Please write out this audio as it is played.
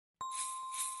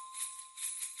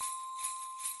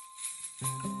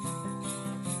Welcome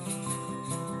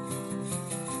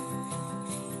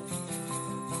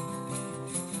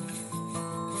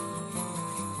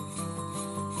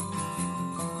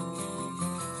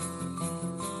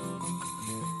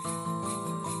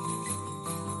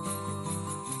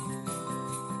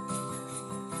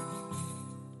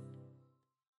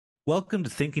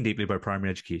to Thinking Deeply About Primary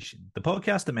Education, the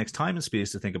podcast that makes time and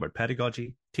space to think about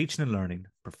pedagogy, teaching and learning,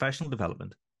 professional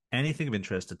development, anything of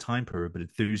interest to time poor but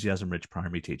enthusiasm rich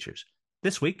primary teachers.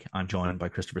 This week, I'm joined by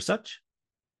Christopher Such,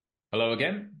 Hello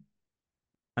again.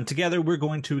 and together we're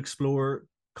going to explore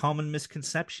common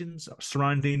misconceptions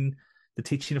surrounding the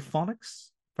teaching of phonics.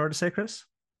 Fair to say, Chris?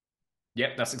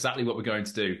 Yep, that's exactly what we're going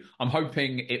to do. I'm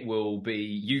hoping it will be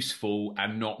useful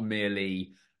and not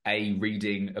merely a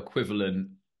reading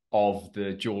equivalent of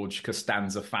the George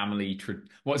Costanza family,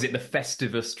 what is it, the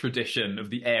Festivus tradition of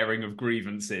the airing of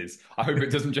grievances. I hope it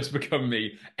doesn't just become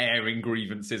me airing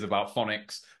grievances about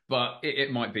phonics, but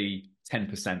it might be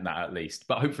 10% that at least,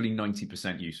 but hopefully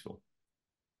 90% useful.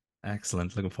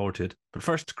 Excellent. Looking forward to it. But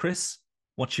first, Chris,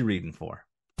 what you reading for?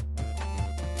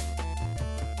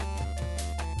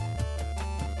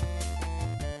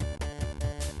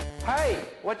 Hey,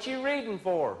 what you reading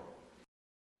for?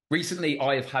 Recently,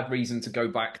 I have had reason to go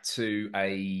back to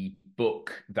a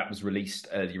book that was released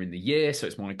earlier in the year. So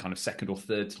it's my kind of second or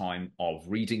third time of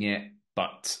reading it.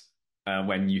 But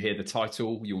when you hear the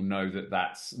title, you'll know that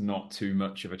that's not too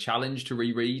much of a challenge to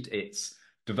reread. It's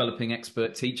Developing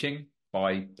Expert Teaching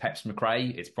by Peps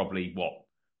McRae. It's probably,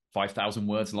 5,000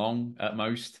 words long at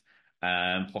most,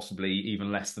 possibly even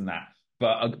less than that.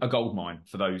 But a goldmine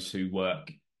for those who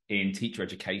work in teacher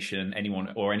education,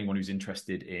 anyone who's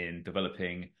interested in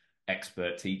developing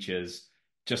expert teachers,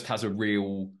 just has a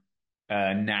real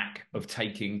knack of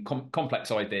taking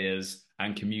complex ideas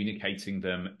and communicating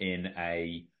them in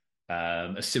a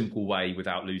simple way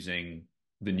without losing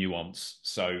the nuance.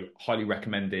 So highly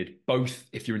recommended, both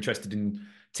if you're interested in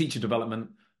teacher development,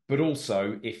 but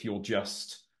also if you're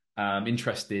just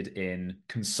interested in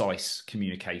concise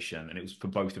communication. And it was for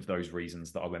both of those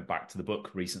reasons that I went back to the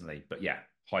book recently. But yeah,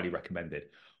 highly recommended.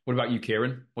 What about you,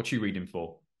 Kieran? What are you reading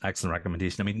for? Excellent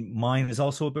recommendation. I mean, mine is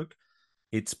also a book.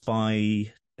 It's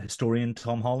by historian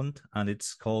Tom Holland, and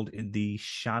it's called In the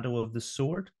Shadow of the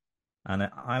Sword. And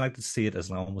I like to see it as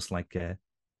almost like there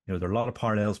are a lot of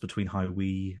parallels between how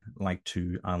we like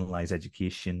to analyze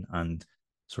education and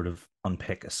sort of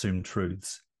unpick assumed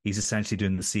truths. He's essentially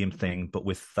doing the same thing, but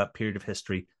with that period of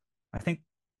history, I think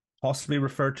possibly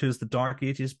referred to as the Dark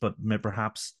Ages, but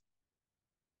perhaps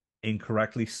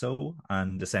incorrectly so.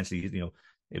 And essentially,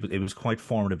 it was quite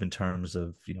formative in terms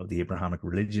of the Abrahamic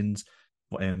religions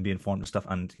and being formed and stuff.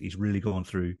 And he's really going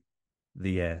through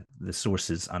the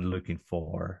sources and looking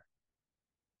for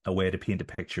a way to paint a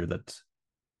picture that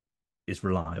is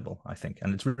reliable, I think.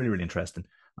 And it's really, really interesting.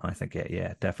 And I think,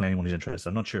 yeah, definitely anyone who's interested.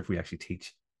 I'm not sure if we actually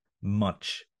teach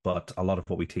much, but a lot of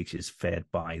what we teach is fed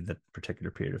by the particular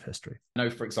period of history. I know,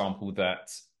 for example, that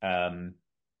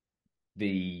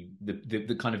the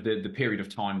kind of the period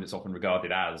of time that's often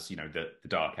regarded as, the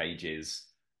Dark Ages,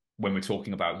 when we're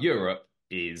talking about Europe,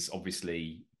 is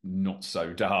obviously not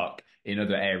so dark in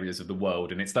other areas of the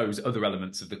world. And it's those other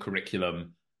elements of the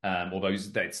curriculum, or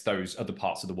it's those other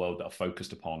parts of the world that are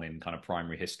focused upon in kind of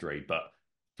primary history. But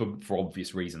for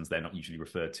obvious reasons, they're not usually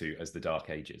referred to as the Dark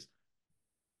Ages.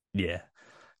 Yeah.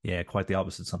 Yeah, quite the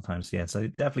opposite sometimes. Yeah. So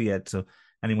definitely, yeah. So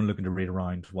anyone looking to read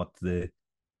around what they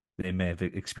may have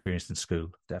experienced in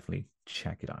school, definitely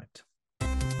check it out.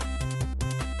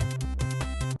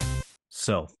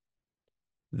 So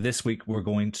this week we're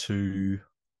going to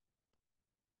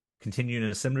continue in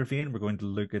a similar vein. We're going to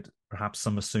look at perhaps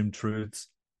some assumed truths,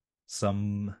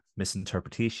 some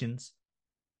misinterpretations,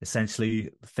 essentially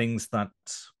things that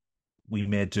we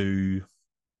may do.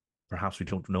 Perhaps we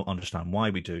don't understand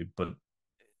why we do, but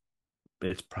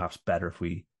it's perhaps better if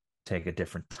we take a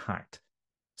different tact.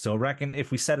 So I reckon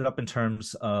if we set it up in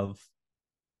terms of,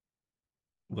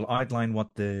 we'll outline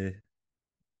what the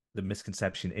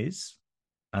misconception is,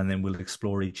 and then we'll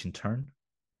explore each in turn,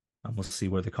 and we'll see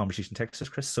where the conversation takes us,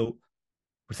 Chris. So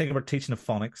we're thinking about teaching of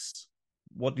phonics.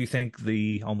 What do you think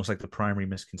the almost like the primary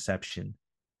misconception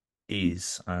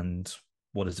is, and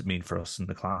what does it mean for us in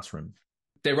the classroom?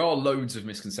 There are loads of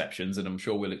misconceptions, and I'm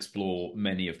sure we'll explore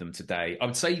many of them today. I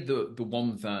would say the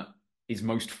one that is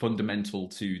most fundamental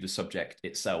to the subject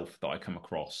itself that I come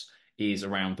across is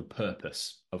around the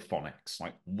purpose of phonics.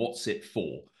 Like, what's it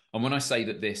for? And when I say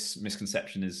that this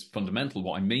misconception is fundamental,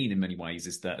 what I mean in many ways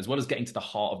is that as well as getting to the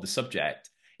heart of the subject,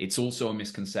 it's also a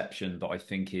misconception that I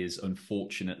think is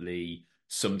unfortunately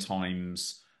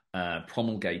sometimes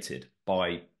promulgated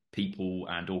by people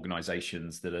and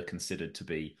organizations that are considered to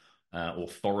be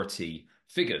authority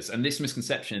figures. And this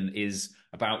misconception is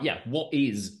about, what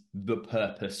is the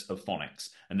purpose of phonics?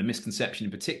 And the misconception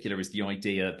in particular is the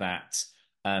idea that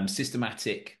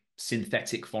systematic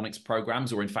synthetic phonics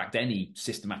programs, or in fact any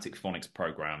systematic phonics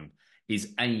program,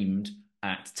 is aimed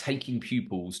at taking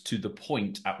pupils to the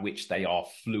point at which they are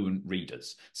fluent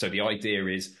readers. So the idea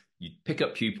is you pick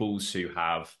up pupils who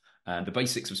have the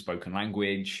basics of spoken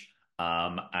language,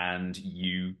 and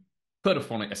you put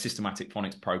a systematic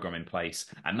phonics program in place,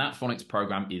 and that phonics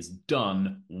program is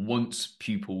done once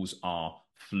pupils are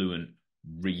fluent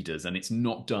readers, and it's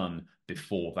not done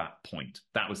before that point.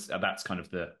 That's kind of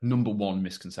the number one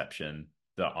misconception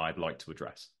that I'd like to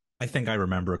address. I think I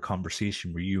remember a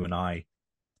conversation where you and I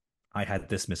had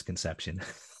this misconception.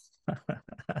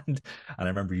 and I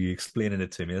remember you explaining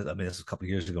it to me. I mean, this was a couple of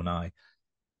years ago now.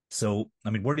 So, I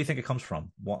mean, where do you think it comes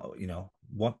from?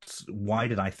 Why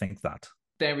did I think that?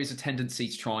 There is a tendency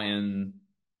to try and,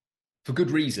 for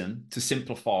good reason, to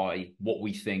simplify what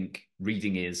we think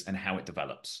reading is and how it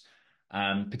develops.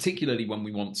 Particularly when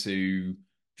we want to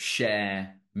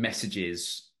share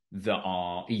messages that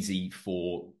are easy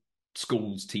for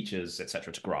schools, teachers,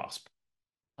 etc., to grasp.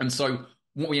 And so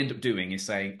what we end up doing is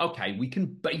saying, okay, we can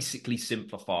basically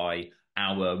simplify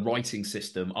our writing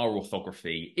system, our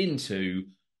orthography, into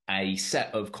a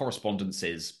set of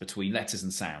correspondences between letters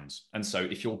and sounds. And so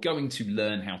if you're going to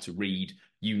learn how to read,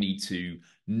 you need to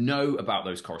know about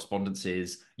those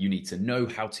correspondences. You need to know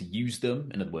how to use them.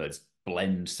 In other words,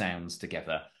 blend sounds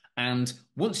together. And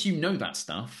once you know that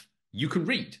stuff, you can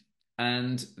read.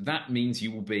 And that means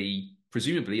you will be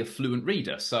presumably a fluent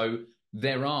reader. So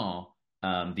there are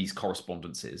these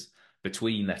correspondences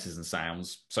between letters and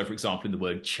sounds. So for example, in the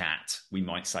word chat, we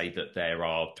might say that there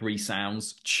are three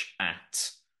sounds,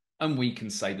 chat, and we can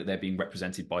say that they're being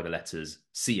represented by the letters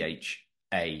CH,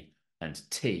 A, and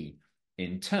T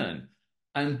in turn.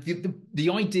 And the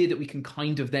idea that we can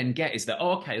kind of then get is that,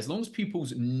 okay, as long as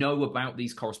pupils know about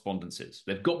these correspondences,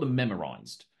 they've got them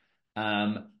memorized,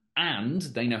 and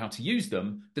they know how to use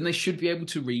them, then they should be able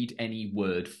to read any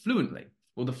word fluently.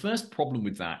 Well, the first problem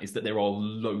with that is that there are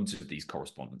loads of these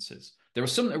correspondences. There are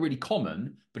some that are really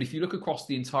common, but if you look across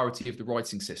the entirety of the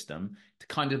writing system, it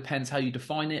kind of depends how you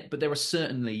define it, but there are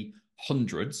certainly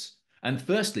hundreds. And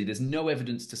firstly, there's no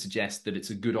evidence to suggest that it's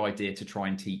a good idea to try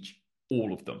and teach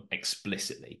all of them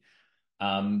explicitly.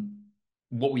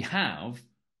 What we have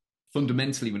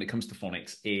fundamentally when it comes to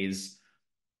phonics is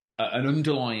an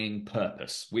underlying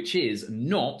purpose, which is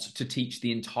not to teach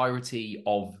the entirety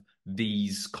of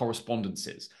these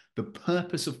correspondences. The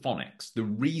purpose of phonics, the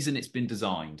reason it's been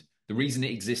designed, the reason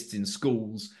it exists in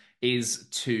schools, is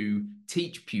to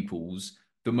teach pupils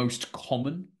the most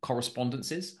common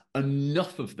correspondences,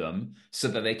 enough of them so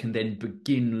that they can then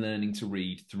begin learning to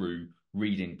read through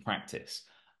reading practice.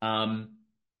 And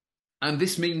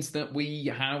this means that we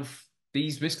have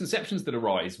these misconceptions that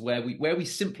arise where we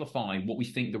simplify what we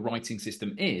think the writing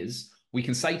system is. We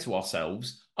can say to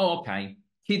ourselves, oh, okay,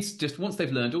 kids, just once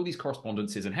they've learned all these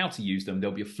correspondences and how to use them,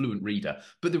 they'll be a fluent reader.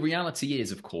 But the reality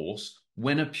is, of course,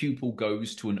 when a pupil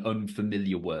goes to an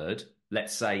unfamiliar word,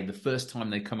 let's say the first time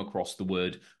they come across the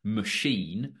word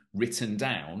machine written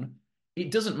down,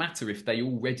 it doesn't matter if they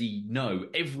already know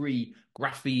every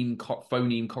grapheme,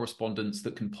 phoneme correspondence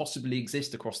that can possibly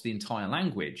exist across the entire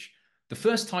language. The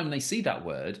first time they see that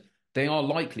word, they are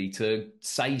likely to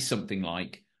say something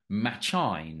like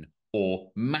machine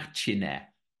or machine.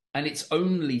 And it's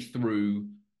only through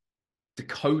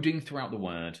decoding throughout the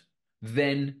word,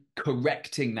 then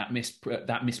correcting that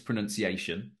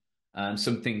mispronunciation,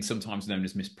 something sometimes known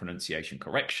as mispronunciation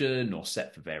correction or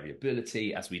set for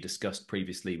variability, as we discussed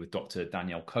previously with Dr.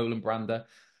 Danielle Kohlenbrander.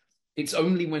 It's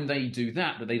only when they do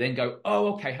that that they then go,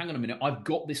 oh, okay, hang on a minute, I've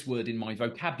got this word in my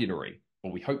vocabulary,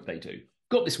 or we hope they do.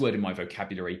 Got this word in my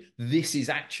vocabulary. This is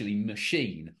actually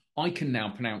machine. I can now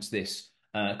pronounce this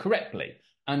correctly.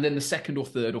 And then the second or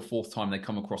third or fourth time they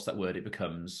come across that word, it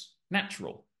becomes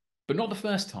natural, but not the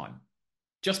first time.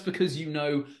 Just because you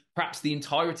know perhaps the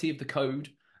entirety of the code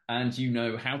and you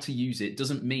know how to use it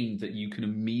doesn't mean that you can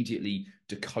immediately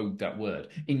decode that word.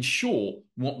 In short,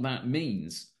 what that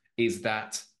means is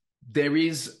that there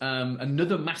is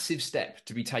another massive step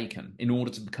to be taken in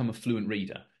order to become a fluent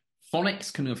reader.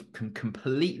 Phonics can have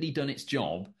completely done its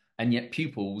job, and yet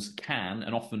pupils can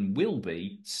and often will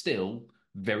be still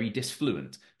very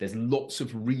disfluent. There's lots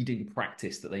of reading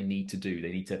practice that they need to do.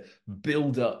 They need to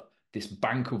build up this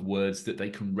bank of words that they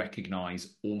can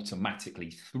recognize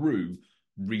automatically through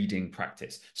reading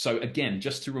practice. So again,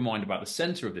 just to remind about the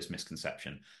center of this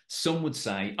misconception, some would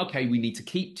say, okay, we need to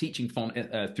keep teaching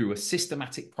through a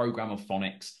systematic program of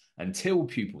phonics until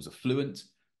pupils are fluent,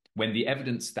 when the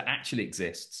evidence that actually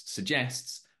exists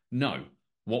suggests, no,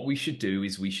 what we should do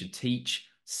is we should teach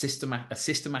a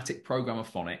systematic program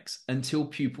of phonics until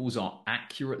pupils are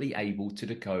accurately able to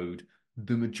decode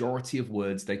the majority of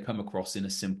words they come across in a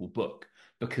simple book,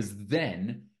 because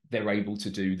then they're able to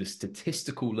do the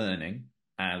statistical learning,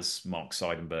 as Mark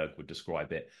Seidenberg would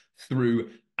describe it, through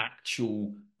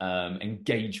actual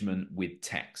engagement with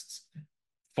texts.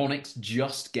 Phonics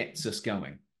just gets us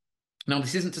going. Now,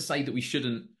 this isn't to say that we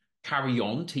shouldn't carry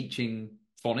on teaching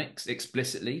phonics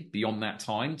explicitly beyond that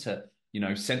time to,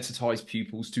 sensitize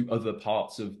pupils to other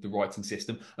parts of the writing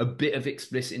system. A bit of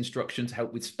explicit instruction to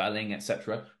help with spelling,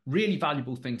 etc. Really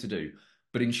valuable thing to do.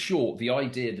 But in short, the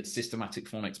idea that systematic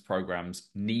phonics programs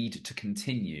need to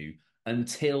continue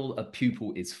until a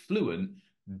pupil is fluent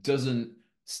doesn't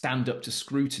stand up to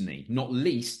scrutiny, not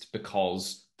least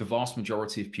because the vast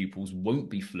majority of pupils won't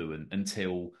be fluent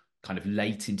until kind of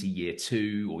late into year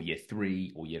 2 or year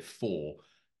 3 or year 4,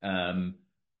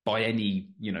 by any,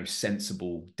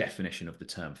 sensible definition of the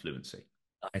term fluency.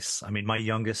 Nice. I mean, my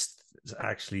youngest is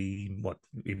actually,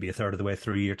 maybe a third of the way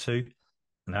through year 2.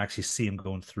 And I actually see him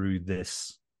going through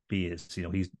this phase.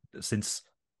 He's since,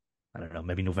 I don't know,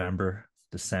 maybe November,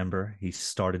 December, he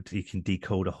can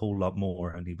decode a whole lot more,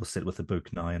 and he will sit with a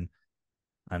book now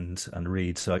and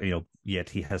read. So, yet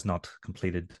he has not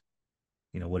completed,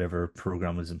 whatever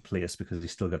program was in place, because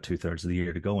he's still got 2/3 of the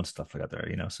year to go and stuff like that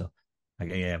there. So,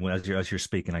 yeah, as you're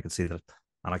speaking, I can see that.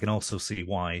 And I can also see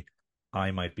why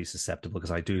I might be susceptible,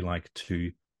 because I do like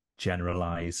to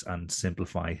generalize and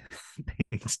simplify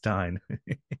things down.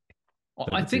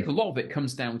 I think a lot of it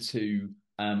comes down to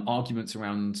arguments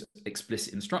around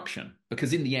explicit instruction,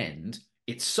 because in the end,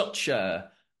 it's such an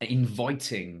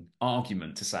inviting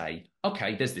argument to say,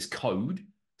 okay, there's this code,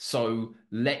 so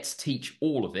let's teach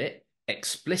all of it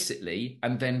explicitly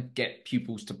and then get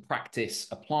pupils to practice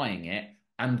applying it.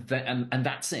 And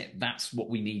that's it. That's what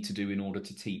we need to do in order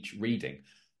to teach reading.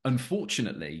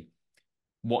 Unfortunately,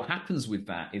 what happens with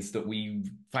that is that we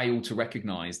fail to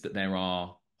recognize that there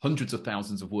are hundreds of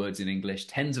thousands of words in English,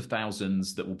 tens of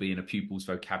thousands that will be in a pupil's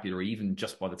vocabulary, even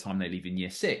just by the time they leave in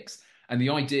year 6. And the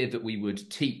idea that we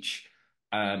would teach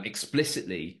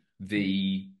explicitly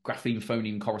the grapheme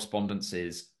phoneme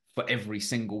correspondences for every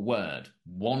single word,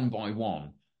 one by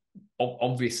one,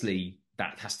 obviously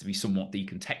that has to be somewhat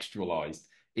decontextualized.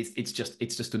 It's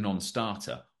just a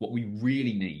non-starter. What we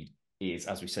really need is,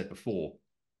 as we said before,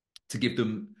 to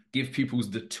give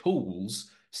pupils the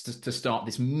tools to start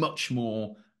this much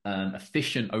more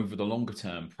efficient over the longer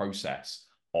term process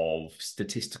of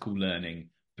statistical learning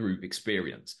through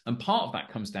experience. And part of that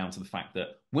comes down to the fact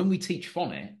that when we teach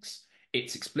phonics,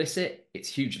 it's explicit, it's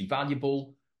hugely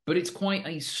valuable, but it's quite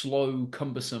a slow,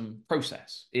 cumbersome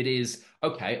process. It is,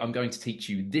 okay, I'm going to teach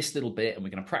you this little bit, and we're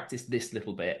going to practice this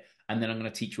little bit, and then I'm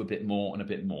going to teach you a bit more and a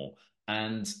bit more.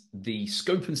 And the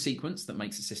scope and sequence that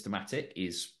makes it systematic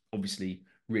is obviously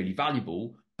really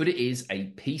valuable, but it is a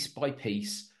piece by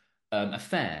piece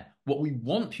affair. What we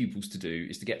want pupils to do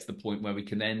is to get to the point where we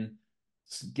can then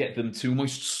get them to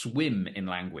almost swim in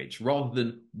language, rather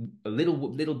than a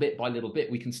little bit by little bit.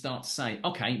 We can start to say,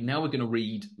 okay, now we're going to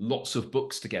read lots of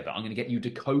books together. I'm going to get you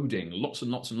decoding lots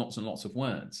and lots and lots and lots of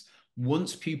words.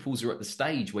 Once pupils are at the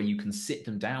stage where you can sit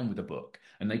them down with a book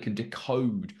and they can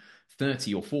decode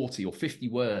 30 or 40 or 50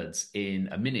 words in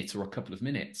a minute or a couple of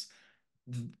minutes,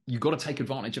 you've got to take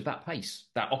advantage of that pace,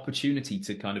 that opportunity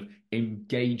to kind of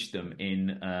engage them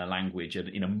in language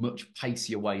in a much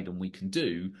pacier way than we can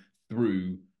do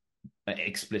through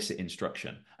explicit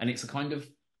instruction. And it's a kind of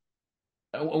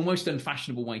almost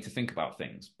unfashionable way to think about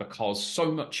things, because so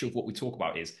much of what we talk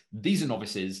about is these are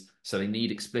novices, so they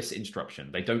need explicit instruction.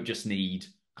 They don't just need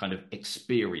kind of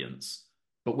experience.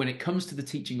 But when it comes to the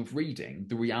teaching of reading,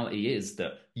 the reality is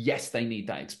that, yes, they need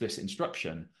that explicit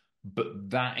instruction, but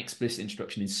that explicit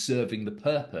instruction is serving the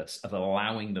purpose of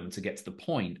allowing them to get to the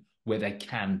point where they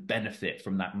can benefit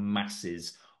from that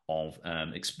masses of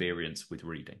experience with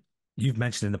reading. You've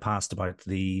mentioned in the past about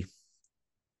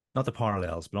not the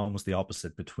parallels, but almost the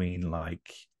opposite between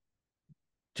like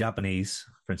Japanese.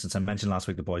 For instance, I mentioned last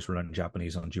week the boys were learning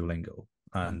Japanese on Duolingo,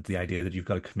 and the idea that you've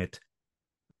got to commit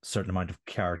a certain amount of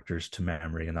characters to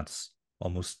memory, and that's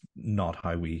almost not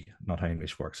how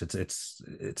English works. It's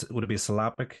would it be a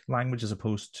syllabic language as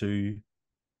opposed to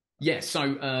Yeah,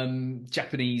 so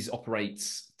Japanese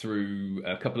operates through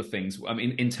a couple of things. I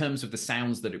mean, in terms of the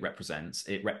sounds that it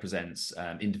represents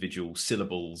individual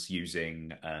syllables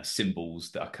using symbols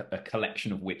that are a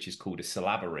collection of which is called a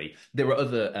syllabary. There are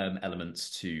other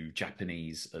elements to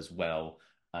Japanese as well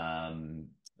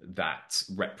that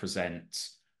represent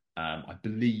I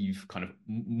believe, kind of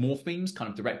morphemes, kind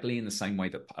of directly in the same way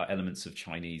that elements of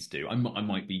Chinese do. I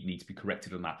might need to be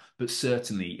corrected on that, but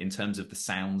certainly in terms of the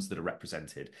sounds that are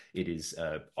represented, it is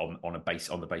on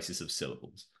the basis of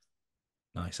syllables.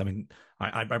 Nice. I mean,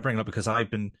 I bring it up because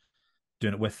I've been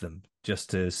doing it with them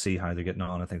just to see how they're getting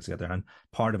on and things together. And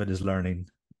part of it is learning.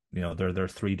 There are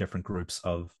three different groups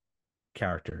of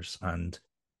characters, and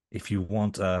if you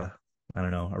want I don't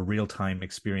know, a real time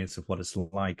experience of what it's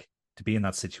like to be in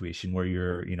that situation where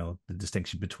you're, the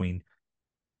distinction between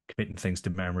committing things to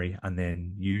memory and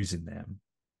then using them,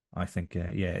 I think,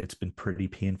 yeah, it's been pretty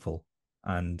painful,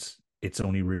 and it's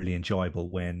only really enjoyable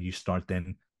when you start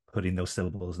then putting those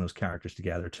syllables and those characters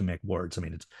together to make words. I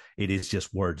mean, it is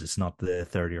just words. It's not the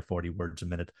 30 or 40 words a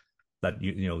minute that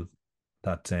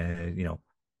that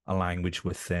a language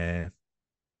with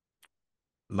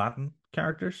Latin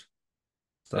characters.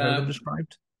 Is that how they're Um,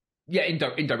 described? Yeah,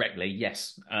 indirectly,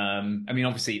 yes. I mean,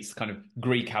 obviously, it's kind of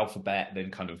Greek alphabet,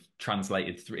 then kind of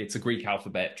translated through. It's a Greek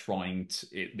alphabet trying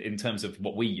to, in terms of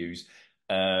what we use,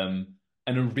 an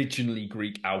originally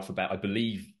Greek alphabet, I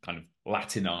believe, kind of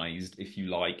Latinized, if you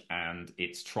like, and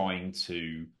it's trying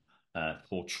to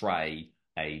portray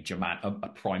a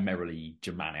primarily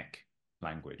Germanic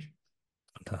language.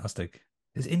 Fantastic.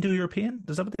 Is Indo-European?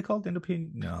 Is that what they call it?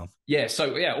 Indo-European? No. Yeah,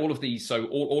 so yeah, all of these, so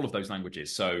all of those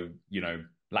languages, so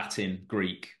Latin,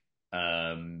 Greek,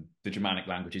 the Germanic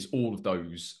languages, all of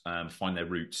those find their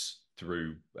roots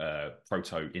through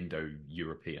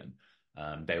Proto-Indo-European.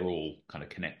 They're all kind of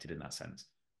connected in that sense.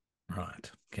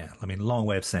 Right. Yeah. I mean, long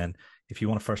way of saying if you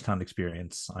want a first-hand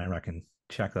experience, I reckon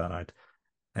check that out.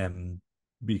 Um,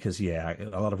 because yeah,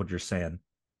 a lot of what you're saying,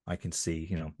 I can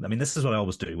see. I mean, this is what I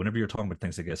always do. Whenever you're talking about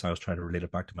things like this, I always try to relate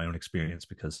it back to my own experience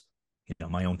because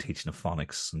my own teaching of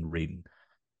phonics and reading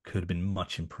could have been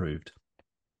much improved.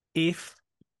 If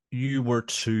you were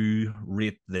to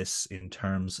rate this in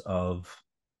terms of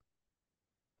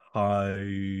how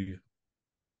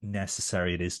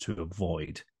necessary it is to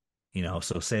avoid,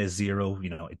 so say 0,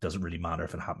 it doesn't really matter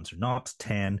if it happens or not.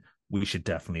 10, we should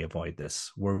definitely avoid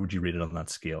this. Where would you rate it on that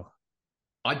scale?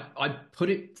 I'd put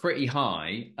it pretty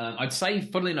high. I'd say,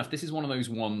 funnily enough, this is one of those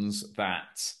ones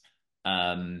that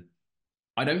um,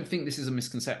 I don't think this is a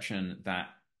misconception that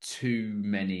too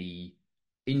many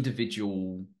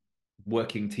individual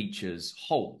working teachers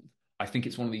hold. I think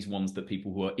it's one of these ones that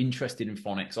people who are interested in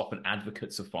phonics, often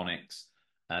advocates of phonics,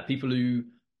 people who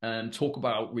talk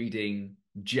about reading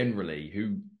generally,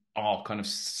 who are kind of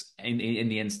in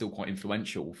the end still quite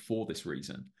influential for this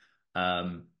reason.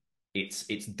 Um,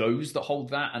 it's those that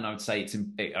hold that, and I would say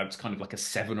it's kind of like a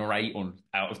 7 or 8 on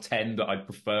out of 10 that I'd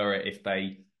prefer it if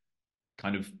they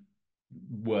kind of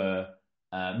were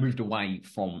moved away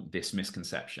from this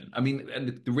misconception. I mean,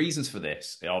 and the reasons for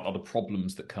this are the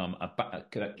problems that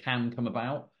can come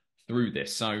about through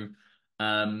this. So,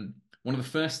 one of the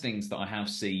first things that I have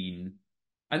seen,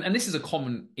 and this is a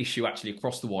common issue actually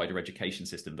across the wider education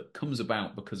system that comes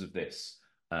about because of this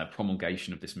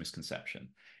promulgation of this misconception.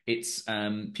 It's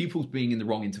pupils being in the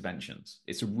wrong interventions.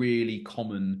 It's a really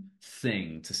common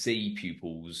thing to see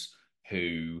pupils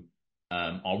who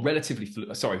are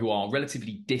who are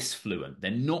relatively disfluent.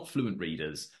 They're not fluent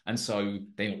readers, and so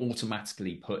they are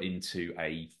automatically put into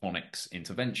a phonics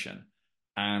intervention.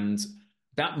 And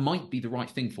that might be the right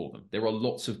thing for them. There are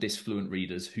lots of disfluent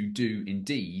readers who do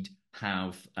indeed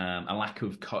have a lack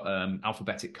of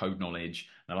alphabetic code knowledge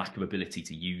and a lack of ability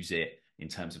to use it in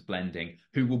terms of blending,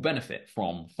 who will benefit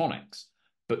from phonics.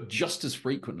 But just as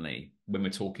frequently, when we're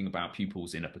talking about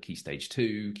pupils in upper key stage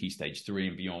 2, key stage 3,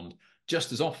 and beyond,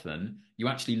 just as often, you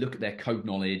actually look at their code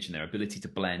knowledge and their ability to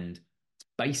blend. It's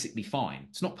basically fine.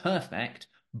 It's not perfect,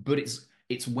 but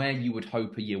it's where you would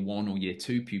hope a year 1 or year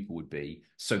 2 pupil would be,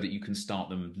 so that you can start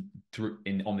them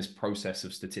on this process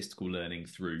of statistical learning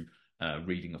through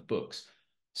reading of books.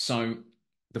 So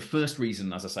the first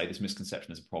reason, as I say, this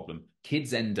misconception is a problem.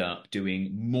 Kids end up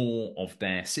doing more of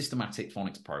their systematic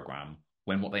phonics program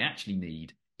when what they actually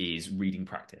need is reading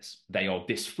practice. They are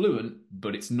disfluent,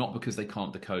 but it's not because they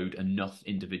can't decode enough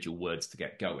individual words to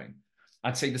get going.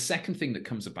 I'd say the second thing that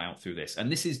comes about through this,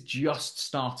 and this is just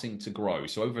starting to grow.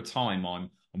 So over time, I'm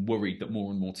worried that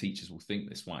more and more teachers will think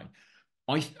this way.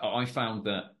 I found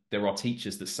that there are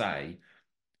teachers that say,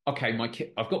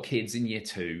 okay, I've got kids in year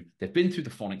two. They've been through the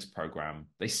phonics program.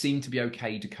 They seem to be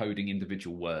okay decoding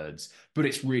individual words, but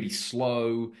it's really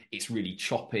slow. It's really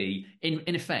choppy.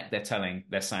 In effect,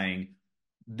 they're saying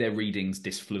their reading's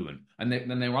disfluent, and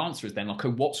then their answer is then like,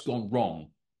 "Oh, what's gone wrong?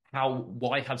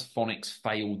 Why has phonics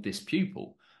failed this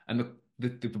pupil?" And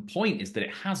the point is that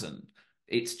it hasn't.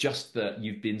 It's just that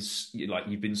you've been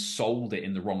sold it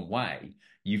in the wrong way.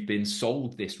 You've been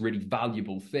sold this really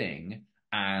valuable thing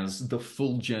as the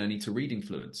full journey to reading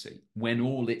fluency, when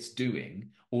all it's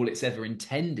ever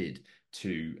intended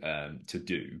to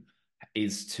do,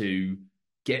 is to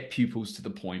get pupils to the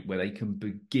point where they can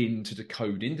begin to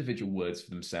decode individual words for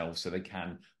themselves, so they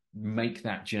can make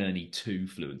that journey to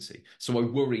fluency. So I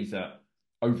worry that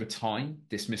over time,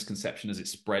 this misconception as it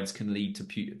spreads can lead to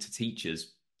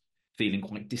teachers feeling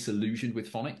quite disillusioned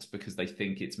with phonics because they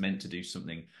think it's meant to do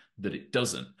something that it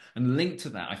doesn't. And linked to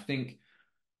that,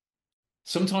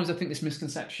 sometimes I think this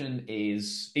misconception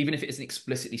is, even if it isn't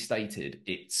explicitly stated,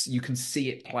 you can see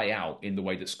it play out in the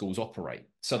way that schools operate.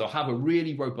 So they'll have a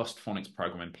really robust phonics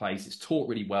program in place. It's taught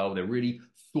really well. They're really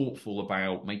thoughtful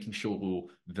about making sure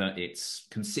that it's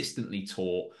consistently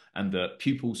taught and that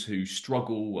pupils who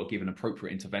struggle are given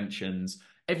appropriate interventions,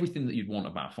 everything that you'd want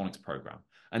about a phonics program.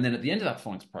 And then at the end of that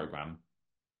phonics program,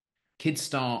 kids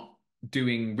start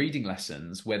doing reading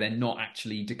lessons where they're not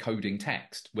actually decoding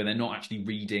text, where they're not actually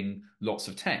reading lots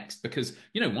of text, because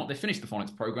you know what, they finished the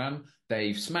phonics program,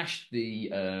 they've smashed the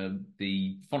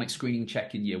phonics screening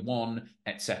check in year one,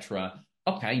 etc.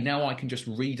 Okay, now I can just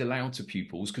read aloud to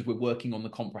pupils because we're working on the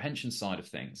comprehension side of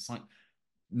things. It's like,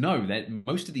 no,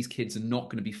 most of these kids are not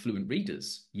going to be fluent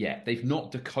readers yet. They've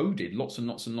not decoded lots and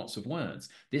lots and lots of words.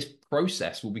 This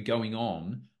process will be going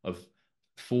on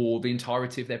for the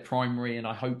entirety of their primary and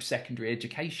I hope secondary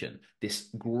education. This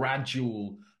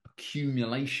gradual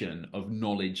accumulation of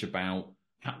knowledge about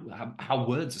how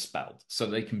words are spelled, so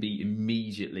they can be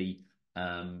immediately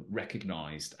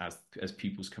recognized as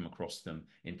pupils come across them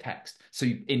in text. So,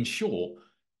 in short,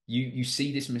 you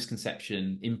see this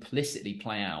misconception implicitly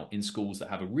play out in schools that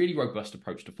have a really robust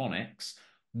approach to phonics,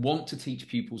 want to teach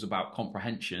pupils about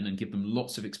comprehension and give them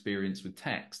lots of experience with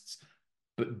texts,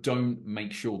 but don't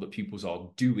make sure that pupils are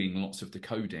doing lots of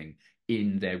decoding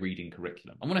in their reading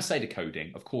curriculum. And when I say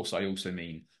decoding, of course, I also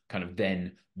mean kind of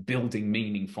then building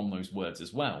meaning from those words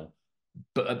as well.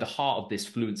 But at the heart of this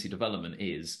fluency development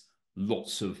is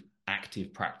lots of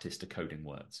active practice decoding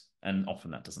words. And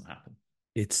often that doesn't happen.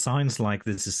 It sounds like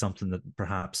this is something that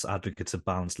perhaps advocates of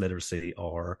balanced literacy,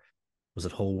 or was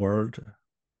it whole world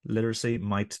literacy,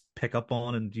 might pick up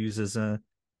on and use as I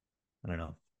don't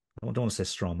know, I don't want to say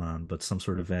straw man, but some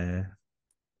sort of a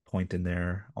point in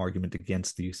their argument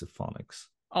against the use of phonics.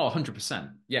 Oh, 100%.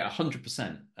 Yeah,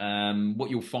 100%. What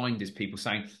you'll find is people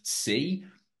saying, see,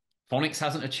 phonics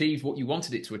hasn't achieved what you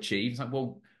wanted it to achieve. It's like,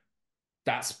 well,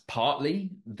 that's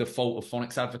partly the fault of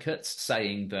phonics advocates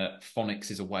saying that phonics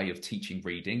is a way of teaching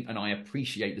reading. And I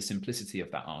appreciate the simplicity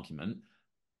of that argument,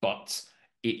 but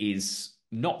it is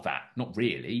not that, not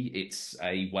really. It's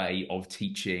a way of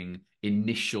teaching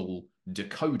initial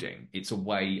decoding. It's a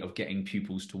way of getting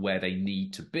pupils to where they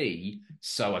need to be.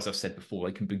 So, as I've said before,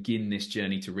 they can begin this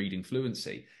journey to reading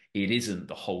fluency. It isn't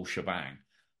the whole shebang.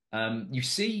 You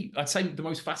see, I'd say the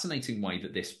most fascinating way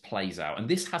that this plays out, and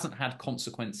this hasn't had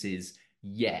consequences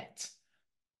yet,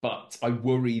 but I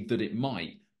worry that it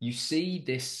might. You see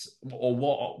this, or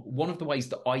what? One of the ways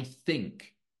that I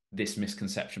think this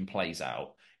misconception plays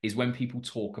out is when people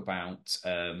talk about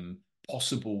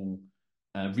possible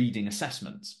reading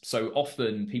assessments. So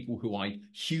often, people who I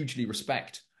hugely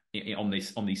respect on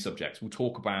these subjects will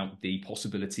talk about the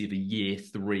possibility of a year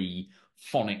three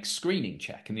phonics screening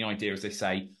check, and the idea is they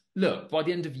say, look, by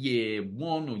the end of year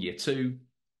one or year two,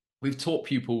 we've taught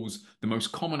pupils the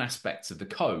most common aspects of the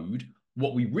code.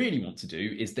 What we really want to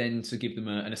do is then to give them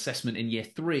an assessment in year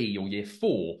three or year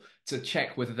four to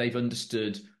check whether they've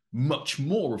understood much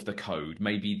more of the code,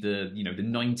 maybe the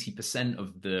 90%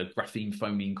 of the grapheme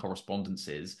phoneme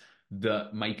correspondences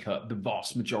that make up the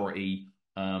vast majority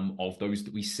of those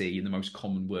that we see in the most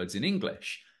common words in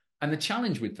English. And the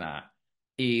challenge with that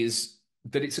is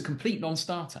that it's a complete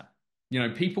non-starter.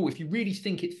 People, if you really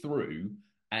think it through,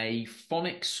 a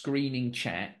phonics screening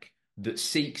check that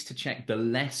seeks to check the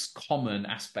less common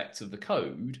aspects of the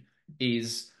code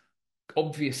is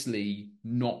obviously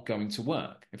not going to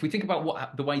work. If we think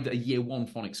about the way that a year one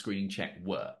phonics screening check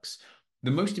works,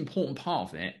 the most important part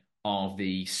of it are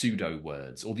the pseudo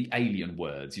words or the alien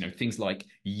words, things like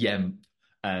yemp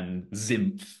and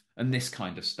zimph and this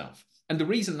kind of stuff. And the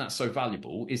reason that's so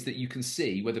valuable is that you can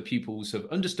see whether pupils have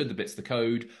understood the bits of the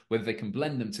code, whether they can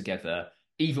blend them together,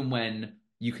 even when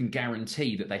you can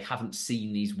guarantee that they haven't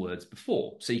seen these words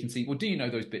before. So you can see, well, do you know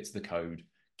those bits of the code?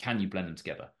 Can you blend them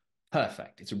together?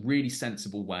 Perfect. It's a really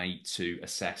sensible way to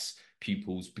assess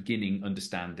pupils' beginning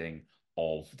understanding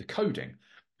of the coding.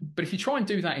 But if you try and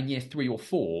do that in year 3 or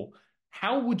 4,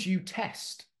 how would you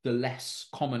test the less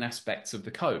common aspects of the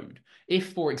code?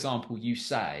 If, for example, you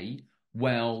say,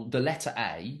 well, the letter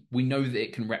A, we know that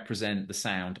it can represent the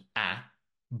sound A,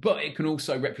 but it can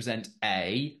also represent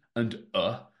A and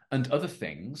other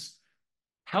things.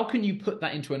 How can you put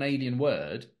that into an alien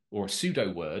word or a pseudo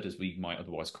word, as we might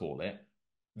otherwise call it,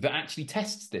 that actually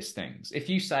tests these things? If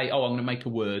you say, oh, I'm going to make a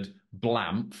word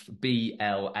blamf,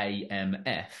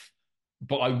 BLAMF,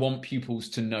 but I want pupils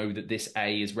to know that this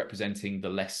A is representing the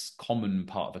less common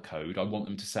part of the code. I want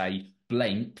them to say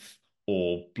blankth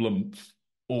or blumph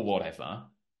or whatever.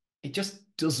 It just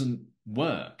doesn't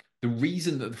work. The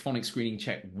reason that the phonics screening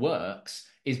check works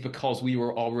is because we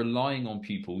are relying on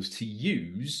pupils to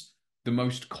use the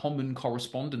most common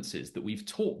correspondences that we've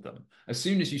taught them. As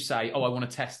soon as you say, oh, I want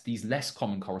to test these less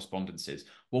common correspondences,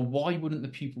 well, why wouldn't the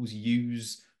pupils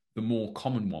use the more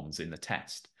common ones in the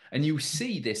test? And you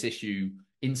see this issue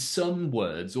in some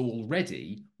words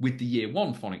already with the year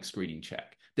 1 phonics screening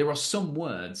check. There are some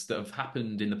words that have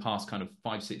happened in the past kind of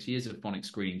 5-6 years of phonics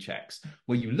screening checks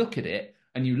where you look at it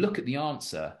and you look at the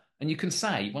answer and you can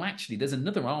say, well, actually, there's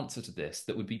another answer to this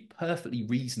that would be perfectly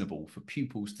reasonable for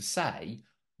pupils to say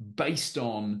based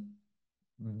on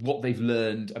what they've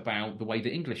learned about the way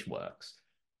that English works.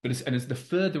 But as the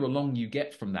further along you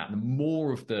get from that, the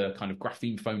more of the kind of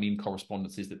grapheme phoneme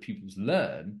correspondences that pupils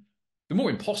learn, the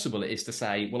more impossible it is to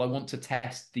say, well, I want to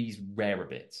test these rarer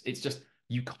bits. It's just,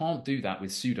 you can't do that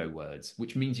with pseudo words,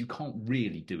 which means you can't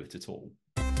really do it at all.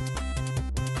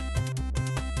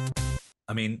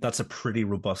 I mean, that's a pretty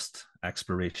robust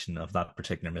exploration of that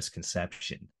particular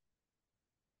misconception.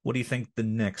 What do you think the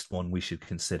next one we should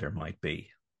consider might be?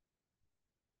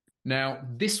 Now,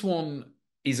 this one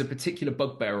is a particular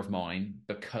bugbear of mine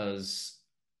because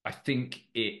I think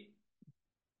it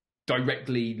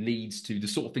directly leads to the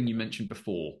sort of thing you mentioned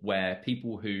before, where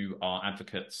people who are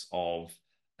advocates of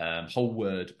whole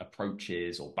word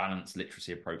approaches or balanced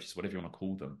literacy approaches, whatever you want to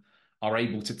call them, are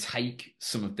able to take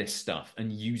some of this stuff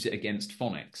and use it against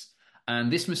phonics.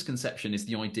 And this misconception is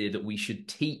the idea that we should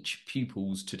teach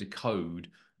pupils to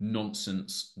decode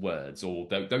nonsense words, or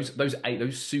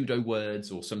those pseudo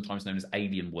words, or sometimes known as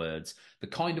alien words, the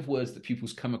kind of words that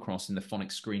pupils come across in the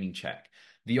phonics screening check.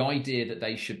 The idea that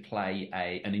they should play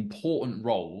an important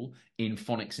role in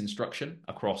phonics instruction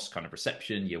across kind of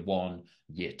reception, year 1,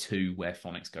 year 2, where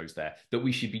phonics goes there, that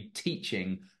we should be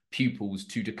teaching pupils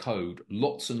to decode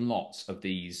lots and lots of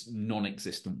these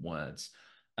non-existent words.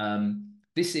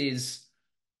 This is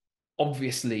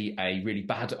obviously a really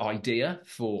bad idea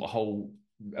for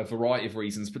a variety of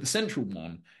reasons, but the central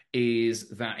one is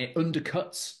that it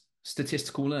undercuts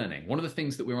statistical learning. One of the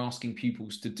things that we're asking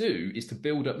pupils to do is to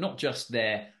build up not just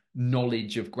their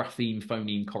knowledge of grapheme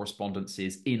phoneme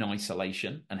correspondences in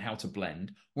isolation and how to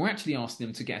blend, we're actually asking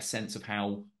them to get a sense of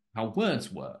how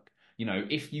words work. You know,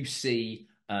 if you see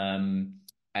a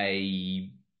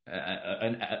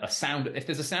sound, if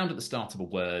there's a sound at the start of a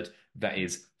word that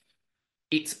is,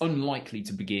 it's unlikely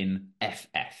to begin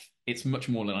FF. It's much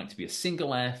more likely to be a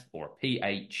single F or a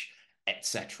PH,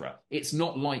 etc. It's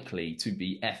not likely to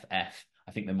be FF.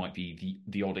 I think there might be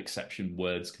the odd exception,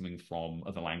 words coming from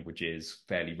other languages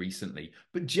fairly recently.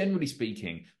 But generally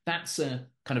speaking, that's a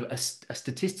kind of a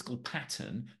statistical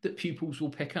pattern that pupils will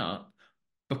pick up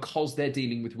because they're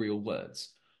dealing with real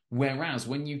words. Whereas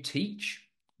when you teach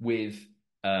with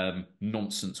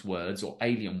nonsense words or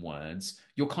alien words,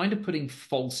 you're kind of putting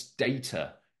false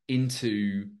data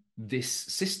into this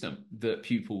system that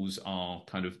pupils are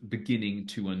kind of beginning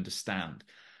to understand.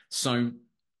 So,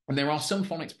 and there are some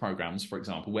phonics programs, for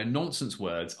example, where nonsense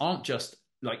words aren't just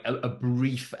like a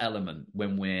brief element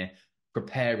when we're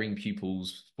preparing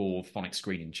pupils for phonics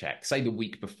screening check, say the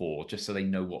week before, just so they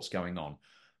know what's going on.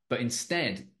 But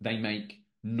instead, they make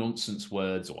nonsense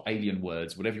words or alien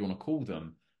words, whatever you want to call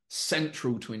them,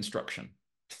 central to instruction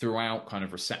throughout kind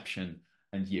of reception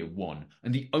and year 1.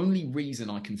 And the only reason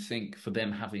I can think for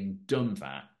them having done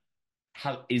that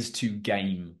is to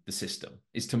game the system,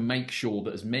 is to make sure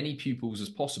that as many pupils as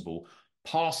possible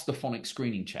pass the phonics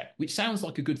screening check, which sounds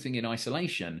like a good thing in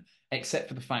isolation, except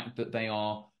for the fact that they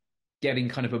are getting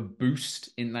kind of a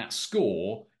boost in that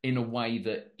score in a way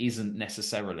that isn't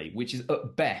necessarily, which is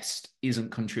at best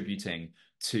isn't contributing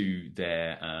to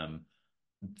their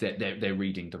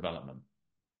reading development.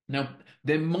 Now,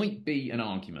 there might be an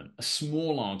argument, a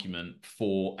small argument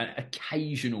for an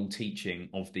occasional teaching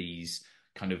of these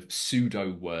kind of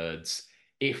pseudo words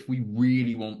if we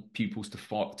really want pupils to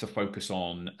focus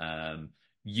on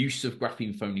use of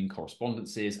grapheme phoneme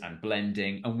correspondences and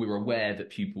blending, and we're aware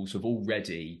that pupils have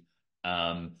already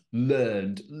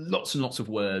learned lots and lots of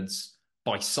words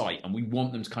by sight, and we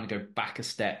want them to kind of go back a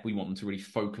step. We want them to really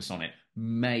focus on it,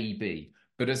 maybe.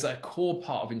 But as a core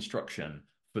part of instruction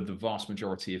for the vast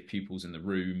majority of pupils in the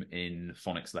room in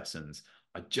phonics lessons,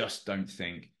 I just don't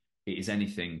think it is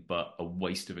anything but a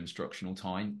waste of instructional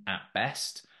time at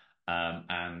best.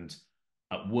 And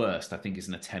at worst, I think is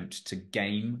an attempt to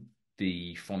game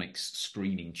the phonics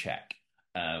screening check,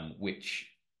 which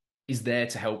is there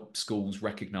to help schools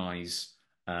recognize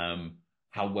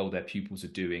how well their pupils are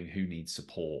doing, who needs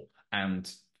support,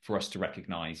 and for us to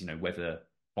recognize, whether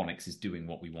phonics is doing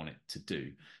what we want it to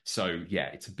do. So yeah,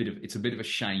 it's a bit of a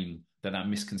shame that that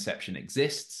misconception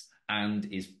exists and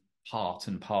is part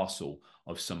and parcel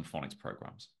of some phonics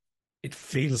programs. It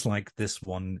feels like this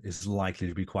one is likely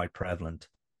to be quite prevalent,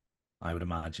 I would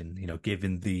imagine,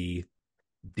 given the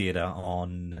data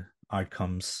on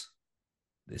outcomes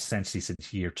essentially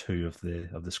since year two of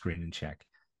the screening check.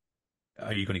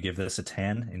 Are you going to give this a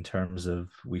 10 in terms of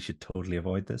we should totally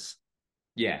avoid this?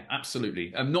 Yeah,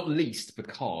 absolutely. Not least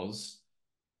because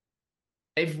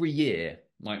every year,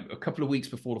 like a couple of weeks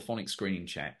before the phonics screening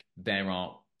check, there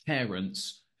are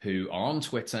parents who are on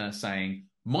Twitter saying,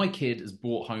 my kid has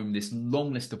brought home this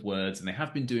long list of words, and they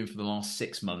have been doing for the last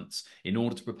 6 months in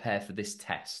order to prepare for this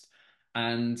test.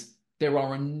 And there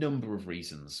are a number of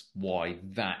reasons why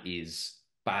that is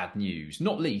bad news,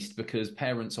 not least because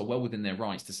parents are well within their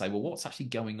rights to say, well, what's actually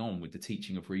going on with the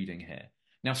teaching of reading here?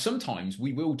 Now, sometimes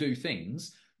we will do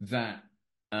things that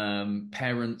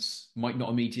parents might not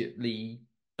immediately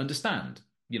understand,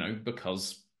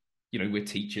 because, we're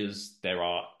teachers, there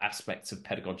are aspects of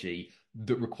pedagogy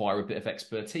that require a bit of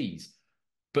expertise.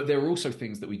 But there are also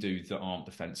things that we do that aren't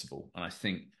defensible. And I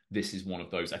think this is one of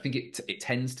those. I think it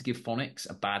tends to give phonics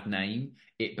a bad name.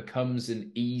 It becomes an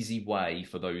easy way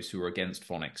for those who are against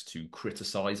phonics to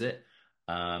criticize it.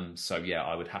 So yeah,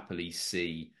 I would happily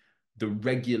see the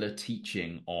regular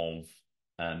teaching of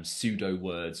pseudo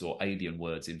words or alien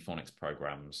words in phonics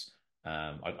programs.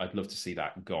 I'd love to see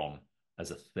that gone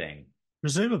as a thing.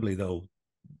 Presumably, though,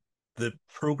 the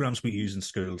programs we use in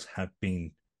schools have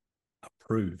been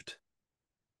approved.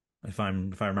 If I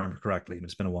remember correctly, and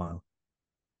it's been a while.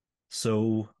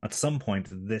 So at some point,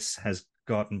 this has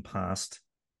gotten past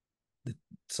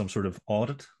some sort of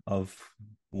audit of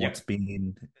what's Yep.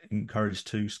 being encouraged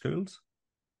to schools.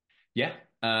 Yeah.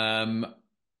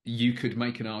 You could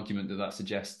make an argument that that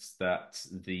suggests that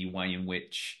the way in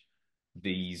which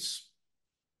these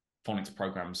phonics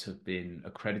programs have been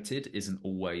accredited isn't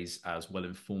always as well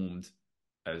informed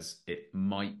as it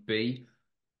might be.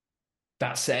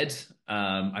 That said,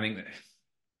 I think that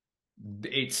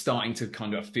it's starting to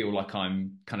kind of feel like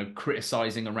I'm kind of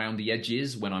criticizing around the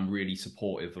edges when I'm really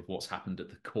supportive of what's happened at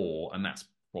the core, and that's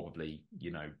probably,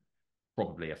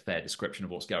 probably a fair description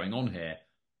of what's going on here.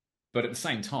 But at the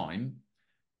same time,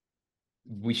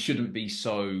 we shouldn't be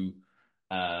so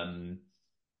um,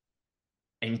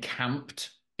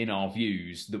 encamped in our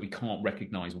views that we can't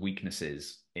recognize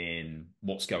weaknesses in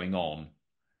what's going on,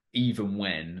 even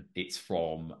when it's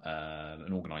from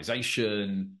an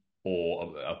organization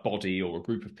or a body or a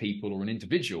group of people or an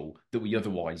individual that we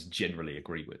otherwise generally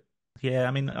agree with. Yeah,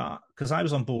 I mean, because I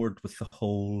was on board with the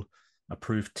whole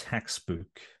approved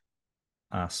textbook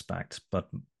aspect, but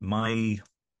my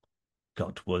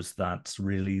gut was that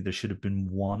really there should have been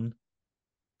one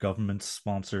government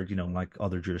sponsored, like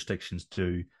other jurisdictions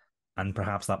do. And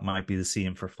perhaps that might be the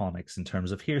same for phonics in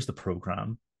terms of here's the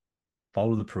program,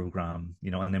 follow the program,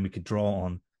 and then we could draw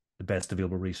on the best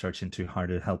available research into how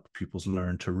to help pupils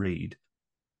learn to read.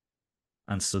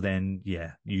 And so then,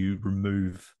 yeah, you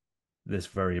remove this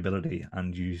variability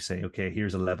and you say, okay,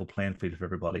 here's a level playing field for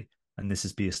everybody. And this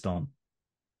is based on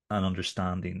an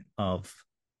understanding of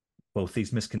both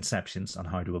these misconceptions and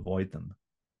how to avoid them.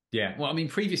 Yeah, well, I mean,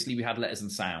 previously we had letters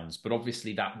and sounds, but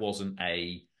obviously that wasn't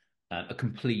a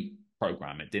complete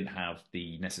program. It didn't have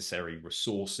the necessary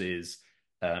resources,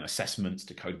 assessments,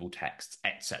 decodable texts,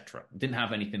 etc. It didn't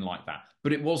have anything like that,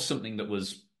 but it was something that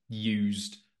was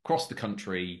used across the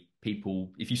country.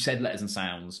 People, if you said letters and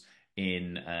sounds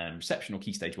in reception or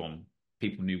key stage one,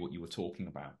 people knew what you were talking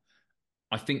about.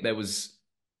 I think there was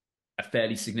a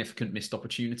fairly significant missed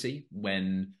opportunity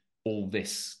when all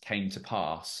this came to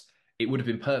pass. It would have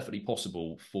been perfectly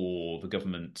possible for the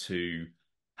government to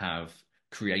have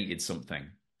created something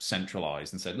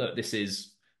centralized and said, look, this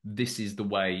is the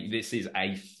way, this is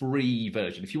a free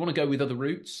version. If you want to go with other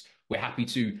routes, we're happy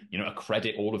to,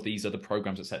 accredit all of these other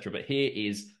programs, etc. But here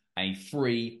is a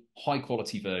free high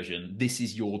quality version. This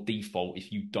is your default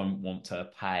if you don't want to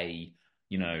pay,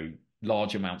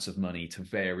 large amounts of money to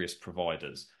various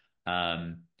providers.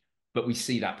 But we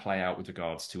see that play out with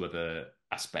regards to other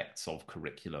aspects of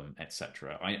curriculum,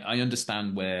 etc. I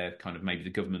understand where kind of maybe the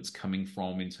government's coming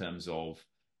from in terms of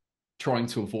trying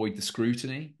to avoid the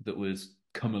scrutiny that was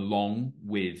come along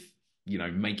with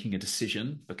making a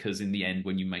decision, because in the end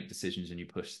when you make decisions and you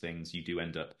push things, you do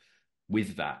end up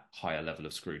with that higher level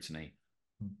of scrutiny.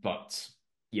 But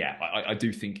yeah, I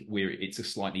do think it's a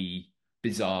slightly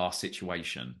bizarre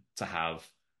situation to have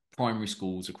primary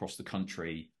schools across the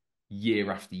country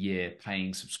year after year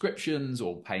paying subscriptions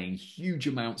or paying huge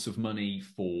amounts of money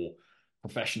for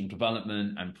professional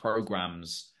development and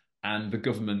programs, and the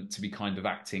government to be kind of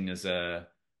acting as a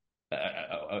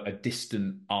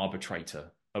distant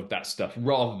arbitrator of that stuff,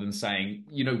 rather than saying,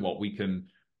 you know what, we can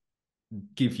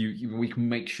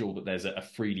make sure that there's a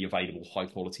freely available high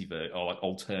quality or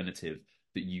alternative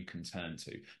that you can turn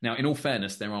to. Now, in all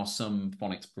fairness, there are some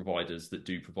phonics providers that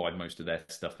do provide most of their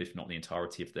stuff, if not the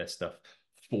entirety of their stuff,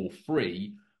 for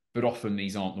free, but often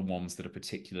these aren't the ones that are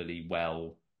particularly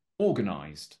well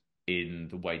organized in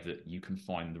the way that you can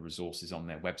find the resources on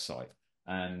their website.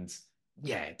 And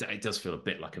yeah, it does feel a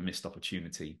bit like a missed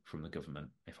opportunity from the government,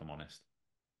 if I'm honest.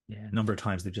 Yeah, a number of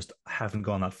times they just haven't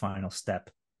gone that final step,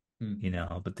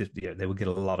 but they would get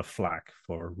a lot of flack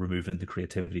for removing the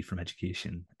creativity from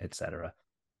education, etc.,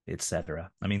 etc.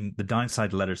 I mean, the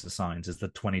downside to letters and signs is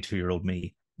that 22-year-old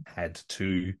me had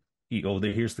to,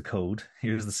 here's the code,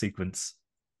 here's the sequence,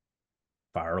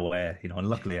 far away, and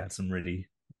luckily I had some really,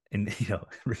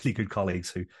 really good colleagues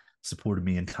who supported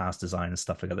me in task design and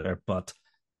stuff like that there, but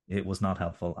it was not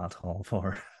helpful at all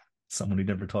for someone who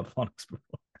never taught phonics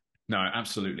before. No,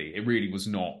 absolutely. It really was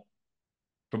not,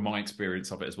 from my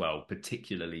experience of it as well,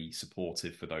 particularly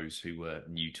supportive for those who were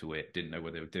new to it, didn't know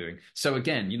what they were doing. So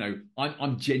again,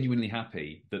 I'm genuinely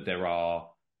happy that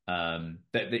that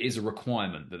there is a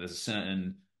requirement, that there's a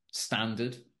certain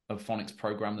standard of phonics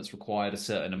program that's required, a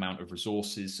certain amount of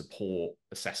resources, support,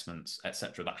 assessments,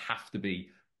 etc., that have to be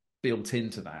built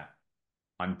into that.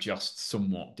 I'm just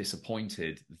somewhat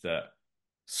disappointed that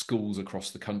schools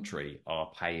across the country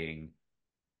are paying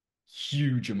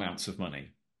huge amounts of money,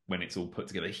 when it's all put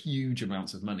together, huge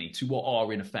amounts of money to what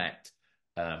are in effect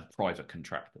private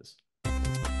contractors.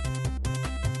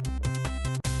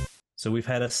 So we've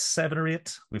had a 7 or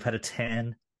 8, we've had a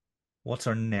 10. What's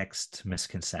our next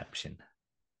misconception?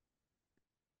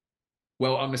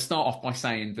 Well, I'm going to start off by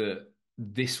saying that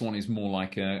this one is more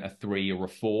like a 3 or a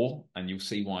 4, and you'll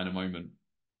see why in a moment.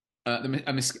 A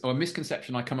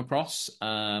misconception I come across,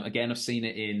 again, I've seen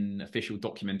it in official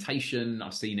documentation.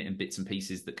 I've seen it in bits and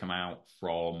pieces that come out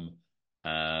from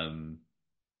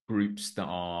groups that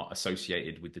are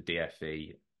associated with the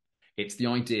DfE. It's the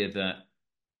idea that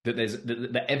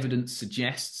the evidence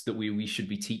suggests that we should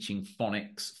be teaching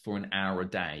phonics for an hour a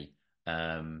day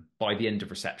by the end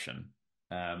of reception,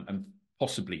 and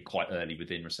possibly quite early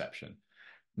within reception.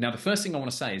 Now, the first thing I want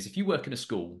to say is, if you work in a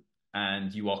school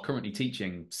and you are currently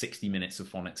teaching 60 minutes of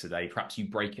phonics a day, perhaps you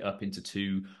break it up into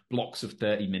 2 blocks of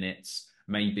 30 minutes.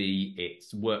 Maybe it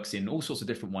works in all sorts of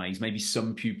different ways. Maybe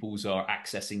some pupils are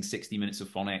accessing 60 minutes of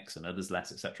phonics and others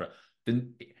less, etc.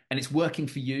 And it's working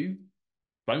for you.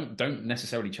 Don't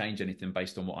necessarily change anything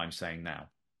based on what I'm saying now.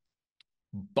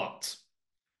 But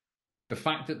the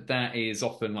fact that that is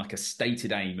often like a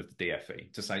stated aim of the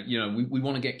DfE, to say, we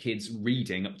want to get kids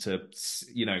reading up to,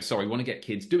 we want to get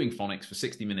kids doing phonics for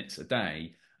 60 minutes a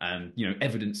day. And,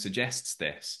 evidence suggests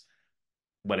this.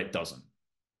 Well, it doesn't.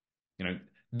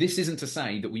 This isn't to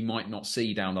say that we might not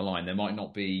see down the line, there might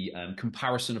not be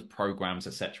comparison of programs,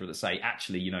 etc., that say,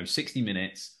 actually, 60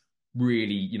 minutes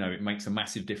really, it makes a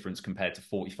massive difference compared to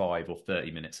 45 or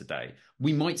 30 minutes a day.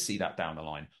 We might see that down the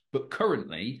line. But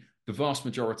currently, the vast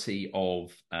majority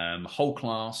of whole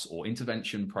class or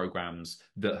intervention programs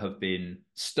that have been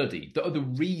studied, that are the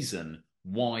reason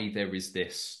why there is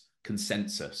this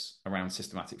consensus around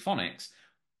systematic phonics,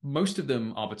 most of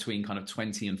them are between kind of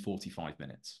 20 and 45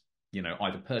 minutes,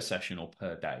 either per session or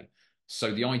per day.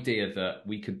 So the idea that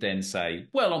we could then say,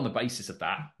 well, on the basis of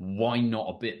that, why not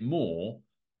a bit more,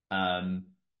 I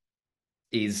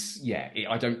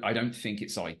don't think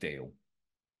it's ideal.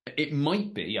 It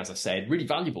might be, as I said, really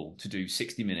valuable to do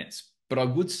 60 minutes. But I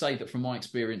would say that from my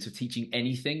experience of teaching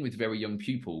anything with very young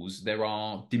pupils, there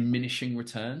are diminishing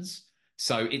returns.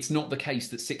 So it's not the case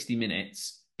that 60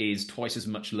 minutes is twice as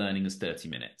much learning as 30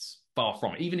 minutes. Far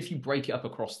from it. Even if you break it up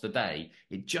across the day,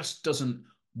 it just doesn't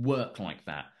work like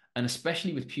that. And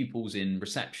especially with pupils in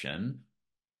reception,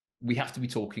 we have to be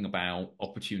talking about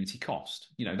opportunity cost.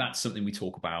 That's something we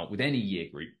talk about with any year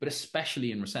group, but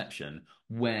especially in reception,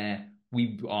 where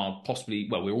we are possibly,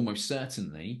 well, we're almost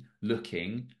certainly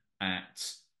looking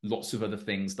at lots of other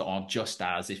things that are just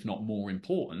as, if not more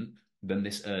important than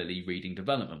this early reading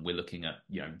development. We're looking at,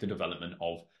 the development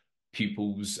of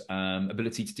pupils'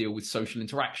 ability to deal with social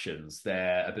interactions,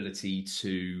 their ability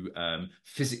to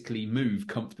physically move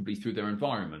comfortably through their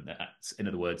environment. That's, in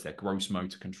other words, their gross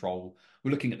motor control.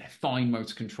 We're looking at their fine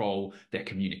motor control, their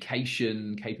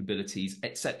communication capabilities,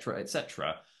 etc.,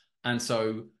 etc. And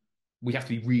so we have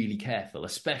to be really careful,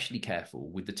 especially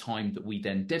careful with the time that we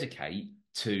then dedicate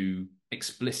to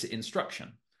explicit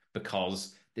instruction,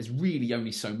 because there's really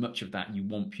only so much of that you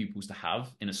want pupils to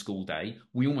have in a school day.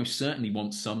 We almost certainly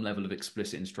want some level of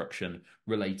explicit instruction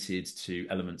related to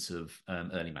elements of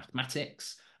early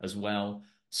mathematics as well.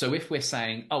 So if we're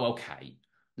saying, oh, okay,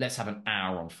 let's have an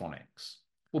hour on phonics,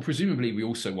 well, presumably we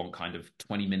also want kind of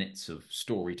 20 minutes of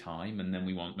story time, and then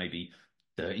we want maybe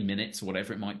 30 minutes or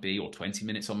whatever it might be, or 20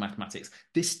 minutes on mathematics.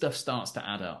 This stuff starts to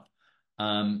add up.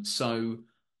 So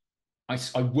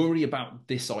I worry about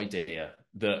this idea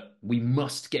that we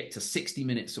must get to 60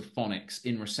 minutes of phonics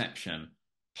in reception,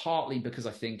 partly because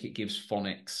I think it gives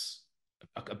phonics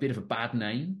a bit of a bad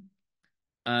name.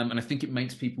 And I think it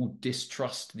makes people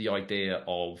distrust the idea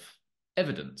of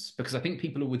evidence, because I think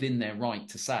people are within their right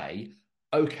to say,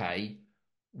 okay,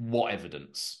 what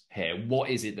evidence here? What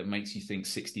is it that makes you think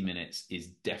 60 minutes is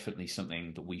definitely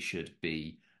something that we should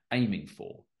be aiming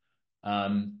for?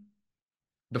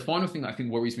 The final thing that I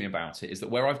think worries me about it is that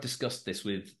where I've discussed this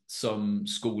with some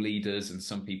school leaders and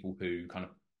some people who kind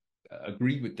of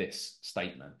agree with this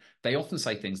statement, they often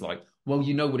say things like, well,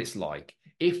 you know what it's like.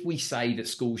 If we say that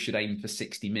schools should aim for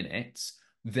 60 minutes,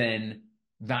 then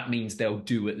that means they'll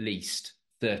do at least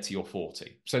 30 or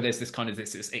 40. So there's this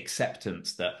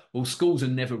acceptance that, well, schools are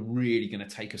never really going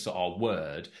to take us at our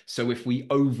word. So if we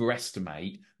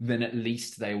overestimate, then at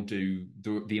least they'll do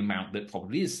the amount that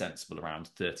probably is sensible, around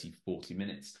 30, 40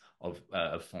 minutes of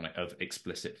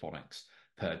explicit phonics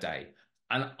per day.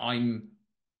 And I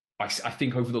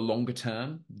think over the longer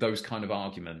term, those kind of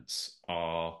arguments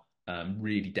are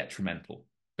really detrimental,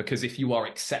 because if you are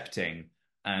accepting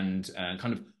and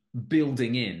kind of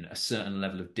building in a certain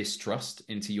level of distrust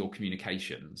into your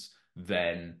communications,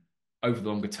 then over the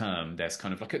longer term, there's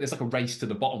like a race to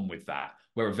the bottom with that,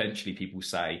 where eventually people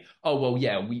say, oh, well,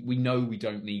 yeah, we know we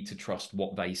don't need to trust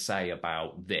what they say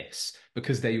about this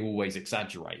because they always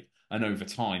exaggerate. And over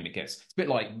time, it's a bit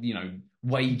like,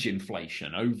 wage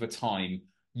inflation. Over time,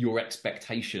 your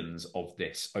expectations of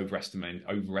this overestimation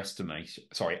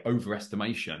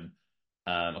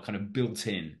are kind of built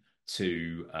in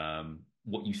to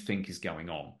what you think is going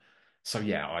on. So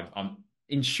yeah, I'm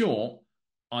in short,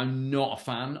 I'm not a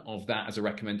fan of that as a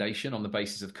recommendation on the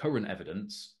basis of current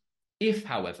evidence. If,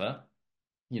 however,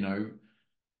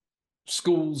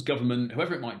 schools, government,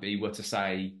 whoever it might be, were to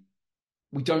say,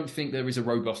 we don't think there is a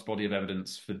robust body of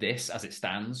evidence for this as it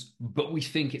stands, but we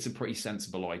think it's a pretty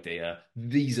sensible idea.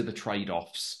 These are the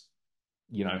trade-offs,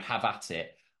 have at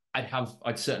it.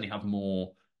 I'd certainly have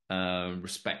more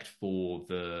respect for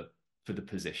the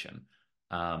position.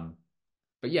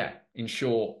 But yeah, in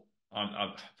short,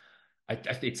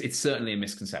 it's certainly a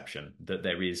misconception that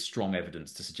there is strong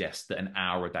evidence to suggest that an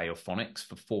hour a day of phonics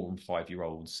for 4 and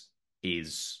 5-year-olds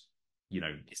is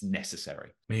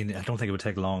necessary. I mean, I don't think it would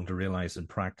take long to realize in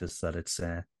practice that it's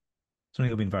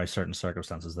only in very certain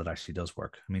circumstances that actually does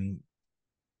work. I mean,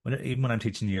 even when I'm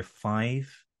teaching year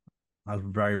 5, I'll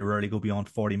very rarely go beyond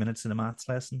 40 minutes in a maths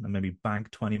lesson and maybe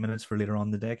bank 20 minutes for later on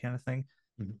in the day kind of thing.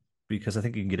 Mm-hmm. Because I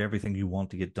think you can get everything you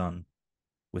want to get done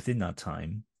within that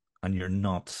time. And you're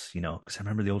not, because I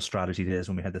remember the old strategy days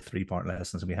when we had the 3-part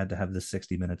lessons and we had to have the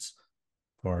 60 minutes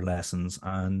for our lessons.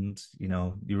 And, you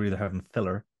were either having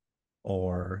filler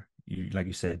or you, like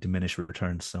you said, diminish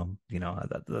returns. So,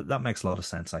 that makes a lot of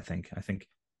sense, I think. I think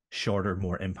shorter,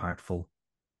 more impactful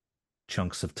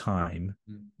chunks of time,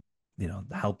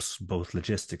 helps both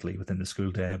logistically within the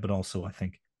school day, but also I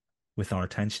think with our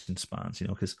attention spans,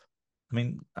 because I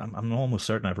mean, I'm almost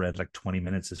certain I've read like 20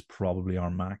 minutes is probably our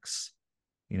max,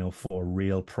 for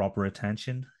real proper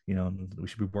attention, and we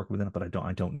should be working within it, but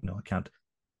I don't know.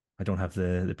 I don't have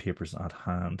the papers at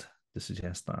hand to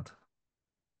suggest that.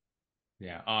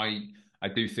 Yeah, I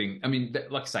do think, I mean,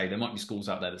 like I say, there might be schools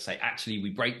out there that say, actually,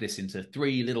 we break this into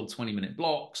 3 little 20-minute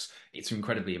blocks. It's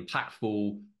incredibly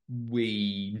impactful.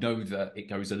 We know that it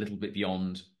goes a little bit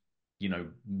beyond,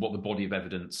 what the body of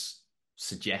evidence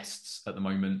suggests at the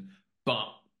moment, but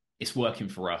it's working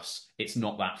for us. It's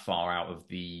not that far out of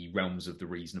the realms of the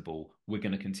reasonable. We're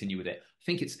going to continue with it. I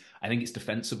think it's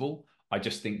defensible. I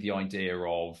just think the idea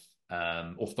of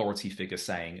authority figure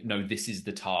saying, no, this is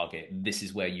the target, this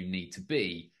is where you need to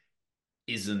be,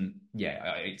 isn't,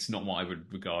 yeah, it's not what I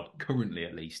would regard currently,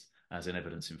 at least, as an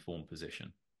evidence-informed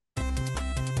position.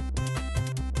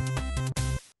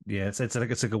 Yeah, it's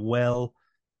like a well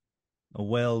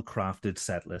crafted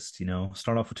set list.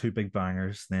 Start off with two big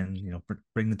bangers, then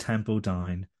bring the tempo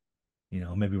down.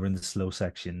 Maybe we're in the slow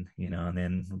section, and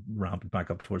then ramp it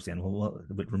back up towards the end. Well,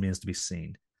 it remains to be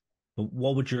seen. But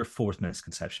what would your fourth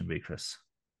misconception be, Chris?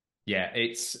 Yeah,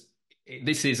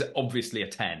 this is obviously a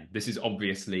 10. This is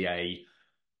obviously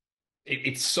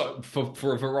it's so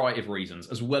for a variety of reasons,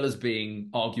 as well as being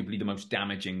arguably the most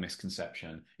damaging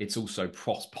misconception. It's also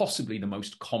possibly the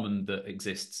most common that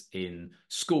exists in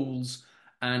schools.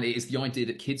 And it is the idea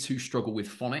that kids who struggle with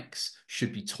phonics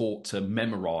should be taught to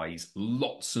memorize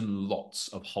lots and lots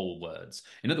of whole words.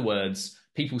 In other words,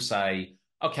 people say,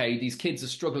 okay, these kids are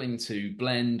struggling to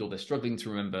blend, or they're struggling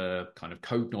to remember kind of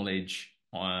code knowledge,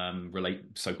 so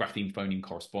grapheme phoneme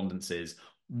correspondences.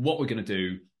 What we're going to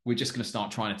do, we're just going to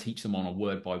start trying to teach them on a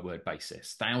word by word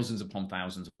basis, thousands upon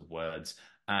thousands of words,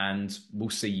 and we'll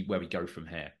see where we go from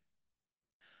here.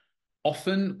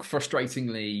 Often,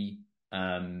 frustratingly,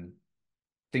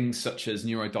 things such as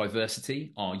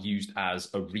neurodiversity are used as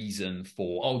a reason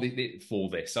for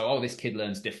this. So, this kid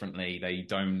learns differently. They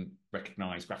don't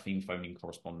recognize grapheme phoneme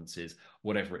correspondences,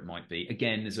 whatever it might be.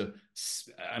 Again, there's an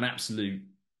absolute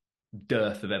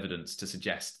dearth of evidence to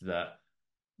suggest that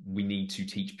we need to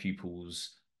teach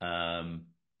pupils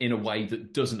in a way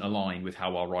that doesn't align with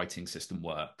how our writing system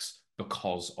works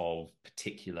because of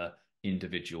particular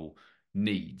individual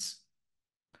needs.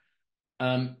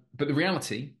 But the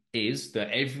reality is that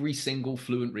every single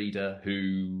fluent reader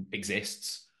who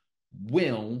exists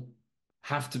will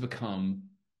have to become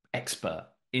expert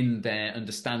in their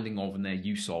understanding of and their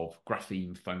use of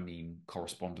grapheme phoneme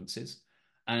correspondences.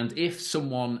 And if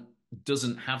someone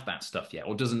doesn't have that stuff yet,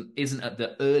 or isn't at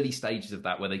the early stages of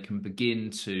that where they can begin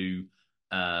to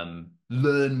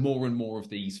learn more and more of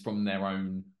these from their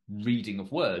own reading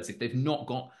of words, if they've not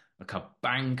got like a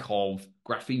bank of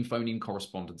grapheme phoneme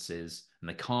correspondences and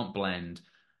they can't blend,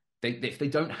 if they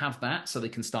don't have that so they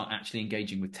can start actually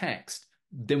engaging with text,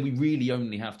 then we really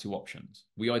only have two options.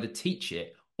 We either teach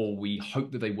it or we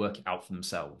hope that they work it out for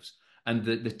themselves. And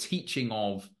the teaching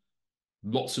of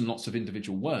lots and lots of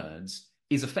individual words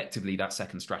is effectively that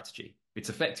second strategy. It's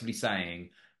effectively saying,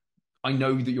 I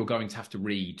know that you're going to have to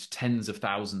read tens of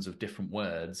thousands of different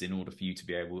words in order for you to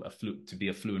be able to be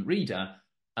a fluent reader.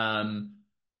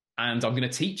 And I'm going to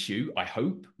teach you, I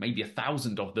hope, maybe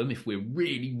 1,000 of them if we're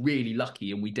really, really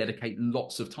lucky and we dedicate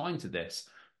lots of time to this.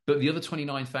 But the other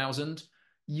 29,000,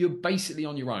 you're basically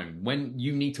on your own when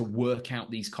you need to work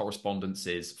out these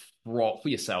correspondences for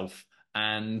yourself.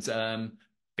 And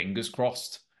fingers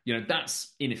crossed,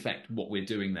 that's in effect what we're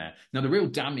doing there. Now, the real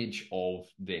damage of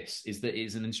this is that it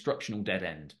is an instructional dead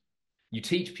end. You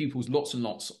teach pupils lots and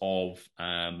lots of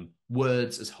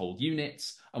words as whole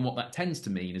units. And what that tends to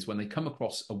mean is when they come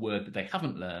across a word that they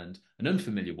haven't learned, an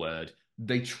unfamiliar word,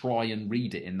 they try and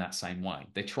read it in that same way.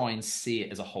 They try and see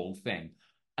it as a whole thing.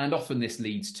 And often this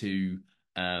leads to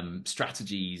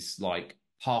strategies like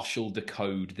partial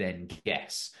decode, then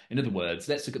guess. In other words,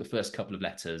 let's look at the first couple of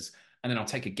letters, and then I'll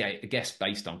take a guess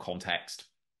based on context.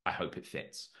 I hope it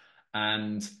fits.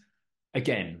 And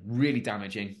again, really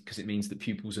damaging because it means that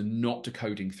pupils are not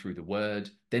decoding through the word.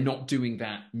 They're not doing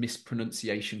that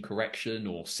mispronunciation correction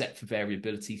or set for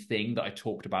variability thing that I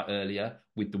talked about earlier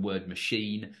with the word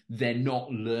machine. They're not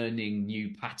learning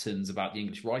new patterns about the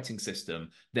English writing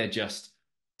system. They're just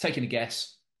taking a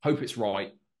guess, hope it's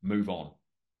right, move on.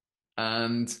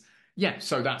 And yeah,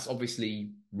 so that's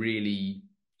obviously really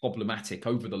problematic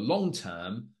over the long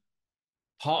term.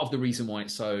 Part of the reason why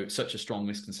it's such a strong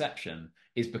misconception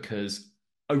is because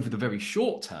over the very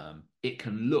short term, it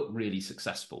can look really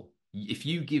successful. If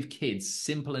you give kids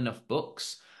simple enough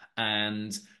books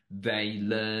and they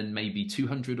learn maybe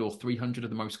 200 or 300 of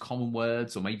the most common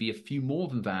words, or maybe a few more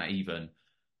than that even,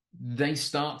 they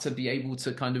start to be able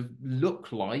to kind of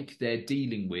look like they're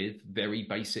dealing with very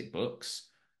basic books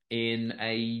in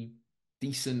a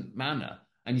decent manner.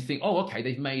 And you think, oh, okay,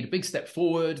 they've made a big step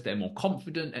forward, they're more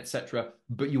confident, etc.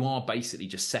 But you are basically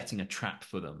just setting a trap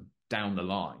for them down the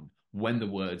line when the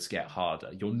words get harder.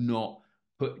 You're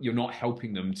not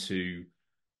helping them to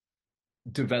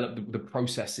develop the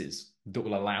processes that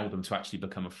will allow them to actually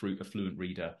become a fluent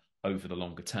reader over the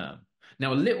longer term.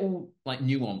 Now, a little like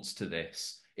nuance to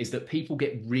this is that people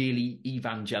get really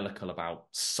evangelical about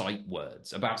sight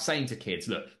words, about saying to kids,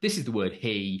 look, this is the word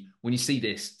he. When you see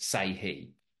this, say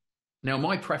he. Now,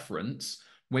 my preference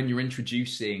when you're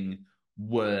introducing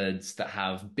words that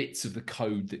have bits of the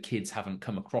code that kids haven't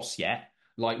come across yet,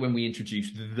 like when we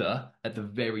introduce the at the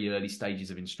very early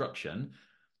stages of instruction.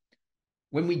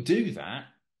 When we do that,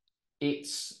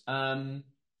 it's um,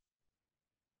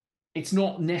 it's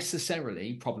not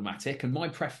necessarily problematic. And my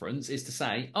preference is to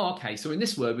say, oh, okay, so in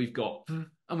this word we've got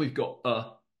and we've got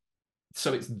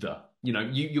so it's the.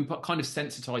 You kind of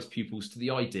sensitize pupils to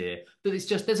the idea that it's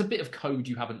just there's a bit of code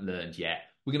you haven't learned yet.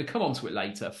 We're going to come on to it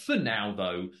later. For now,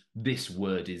 though, this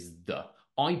word is the.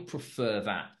 I prefer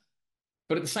that.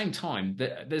 But at the same time,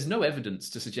 there's no evidence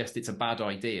to suggest it's a bad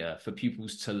idea for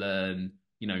pupils to learn,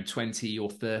 20 or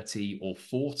 30 or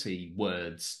 40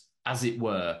 words, as it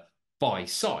were, by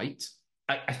sight.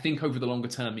 I think over the longer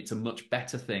term, it's a much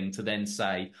better thing to then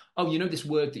say, oh, this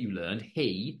word that you learned,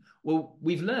 he. Well,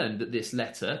 we've learned that this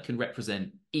letter can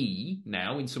represent E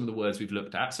now in some of the words we've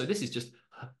looked at. So this is just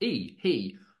E,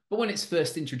 he. But when it's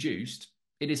first introduced,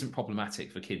 it isn't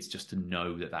problematic for kids just to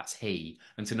know that that's he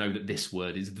and to know that this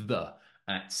word is the,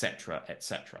 etc.,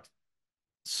 etc.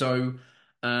 So,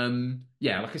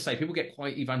 yeah, like I say, people get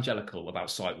quite evangelical about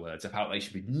sight words, of how they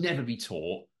should never be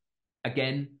taught.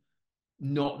 Again,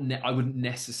 I wouldn't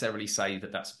necessarily say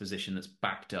that that's a position that's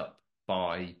backed up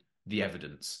by the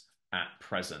evidence at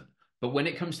present. But when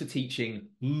it comes to teaching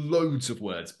loads of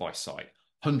words by sight,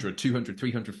 100, 200,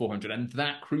 300, 400, and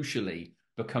that crucially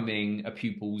becoming a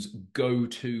pupil's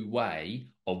go-to way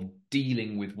of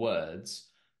dealing with words,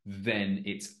 then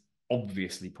it's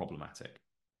obviously problematic.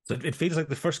 So it feels like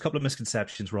the first couple of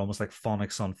misconceptions were almost like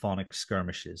phonics on phonics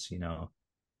skirmishes.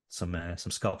 Some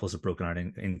scuffles have broken out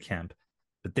in camp,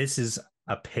 but this is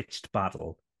a pitched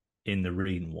battle in the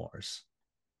reading wars.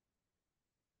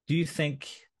 Do you think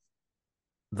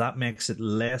that makes it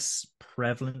less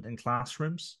prevalent in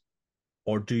classrooms,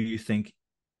 or do you think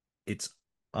it's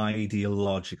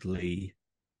ideologically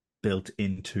built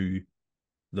into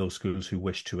those schools who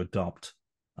wish to adopt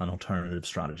an alternative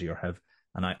strategy or have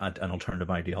an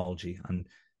alternative ideology? And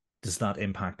does that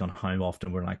impact on how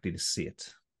often we're likely to see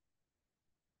it?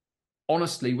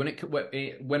 Honestly, when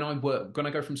I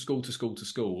go from school to school to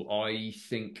school, I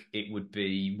think it would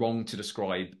be wrong to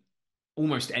describe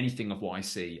almost anything of what I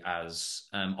see as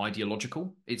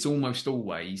ideological. It's almost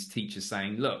always teachers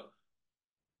saying, "Look,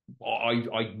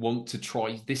 I want to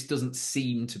try. This doesn't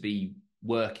seem to be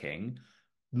working.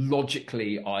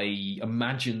 Logically, I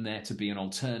imagine there to be an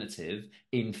alternative.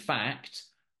 In fact,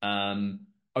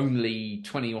 only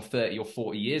 20 or 30 or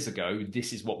 40 years ago,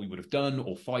 this is what we would have done,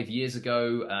 or 5 years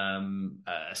ago,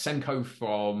 a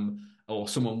Senko or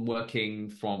someone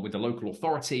working with the local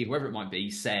authority, whoever it might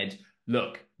be, said,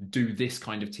 look, do this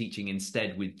kind of teaching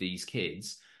instead with these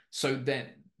kids. So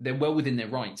they're well within their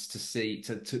rights to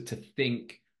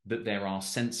think that there are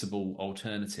sensible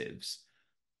alternatives.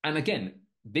 And again,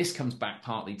 this comes back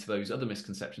partly to those other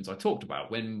misconceptions I talked about.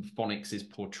 When phonics is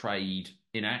portrayed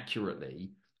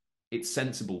inaccurately, it's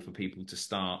sensible for people to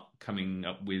start coming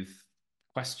up with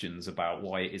questions about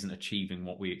why it isn't achieving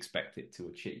what we expect it to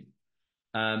achieve.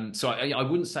 So I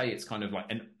wouldn't say it's kind of like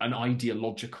an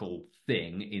ideological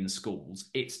thing in schools.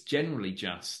 It's generally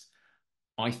just,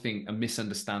 I think, a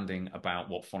misunderstanding about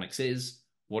what phonics is,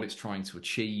 what it's trying to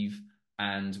achieve,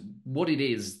 and what it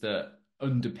is that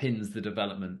underpins the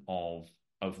development of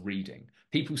reading.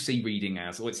 People see reading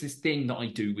as, oh, it's this thing that I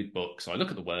do with books. So I look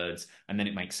at the words and then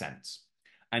it makes sense.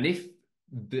 And if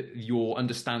your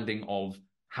understanding of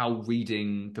how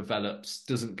reading develops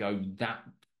doesn't go that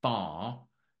far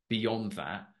beyond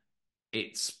that,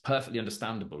 it's perfectly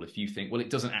understandable if you think, well, it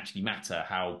doesn't actually matter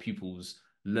how pupils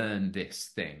learn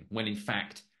this thing, when in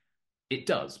fact it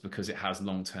does, because it has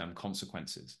long-term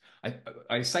consequences.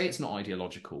 I say it's not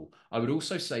ideological. I would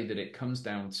also say that it comes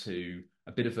down to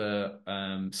a bit of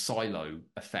a silo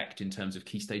effect in terms of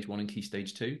Key Stage 1 and Key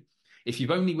Stage 2. If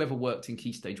you've only ever worked in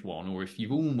Key Stage 1, or if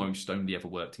you've almost only ever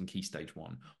worked in Key Stage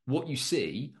 1, what you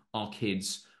see are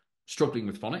kids struggling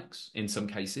with phonics in some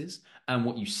cases. And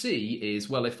what you see is,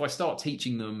 well, if I start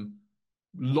teaching them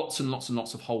lots and lots and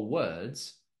lots of whole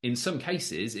words, in some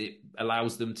cases, it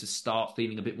allows them to start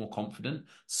feeling a bit more confident,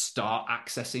 start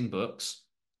accessing books.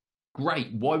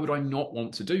 Great. Why would I not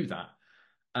want to do that?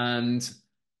 And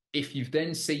if you've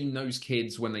then seen those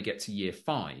kids when they get to year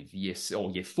 5, year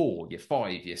 4, year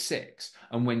 5, year 6,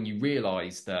 and when you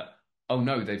realize that, oh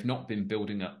no, they've not been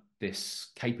building up this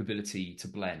capability to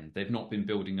blend, they've not been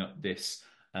building up this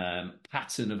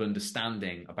pattern of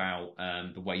understanding about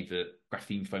the way that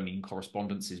grapheme phoneme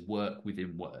correspondences work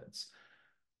within words,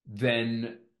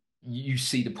 then you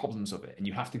see the problems of it and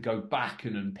you have to go back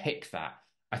and unpick that.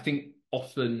 I think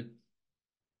often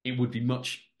it would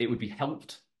be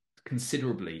helped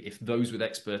considerably if those with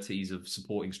expertise of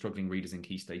supporting struggling readers in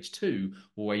Key Stage 2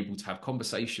 were able to have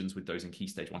conversations with those in Key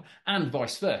Stage 1, and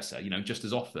vice versa. Just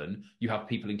as often you have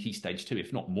people in Key Stage 2,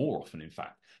 if not more often, in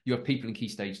fact, you have people in Key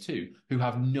Stage 2 who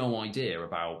have no idea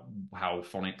about how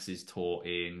phonics is taught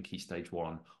in Key Stage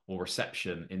 1 or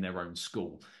reception in their own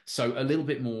school. So a little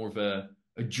bit more of a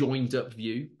joined up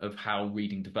view of how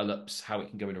reading develops, how it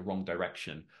can go in a wrong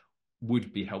direction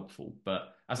would be helpful.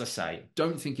 But as I say,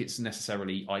 don't think it's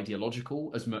necessarily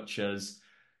ideological as much as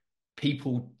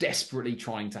people desperately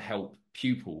trying to help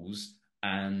pupils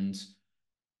and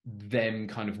them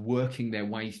kind of working their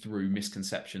way through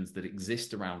misconceptions that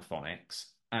exist around phonics.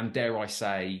 And dare I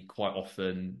say, quite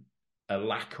often, a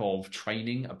lack of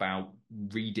training about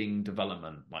reading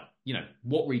development, like,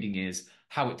 what reading is,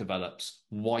 how it develops,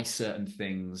 why certain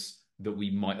things that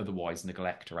we might otherwise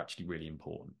neglect are actually really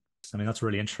important. I mean, that's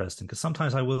really interesting because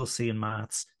sometimes I will see in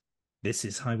maths, this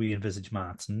is how we envisage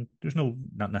maths, and there's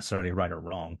not necessarily right or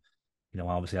wrong.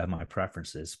 Obviously I have my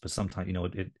preferences, but sometimes,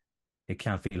 it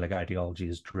can feel like ideology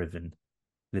has driven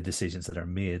the decisions that are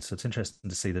made. So it's interesting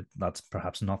to see that that's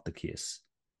perhaps not the case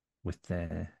with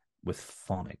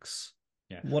phonics.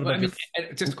 Yeah. What Well, about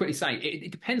just to quickly say,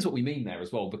 it depends what we mean there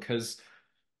as well, because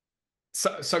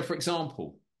so for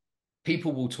example,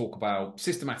 people will talk about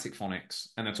systematic phonics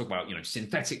and they'll talk about,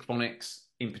 synthetic phonics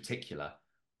in particular.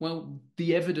 Well,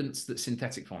 the evidence that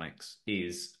synthetic phonics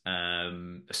is a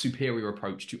superior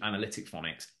approach to analytic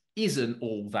phonics isn't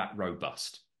all that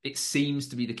robust. It seems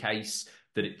to be the case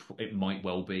that it might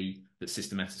well be that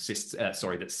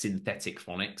that synthetic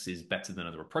phonics is better than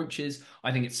other approaches.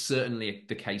 I think it's certainly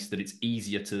the case that it's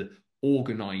easier to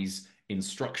organize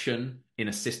instruction in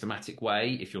a systematic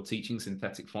way. If you're teaching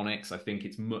synthetic phonics, I think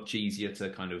it's much easier to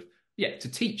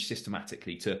to teach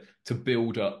systematically, to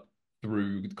build up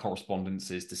through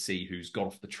correspondences to see who's got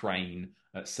off the train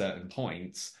at certain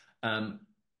points.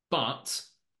 But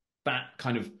that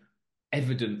kind of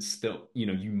evidence that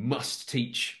you must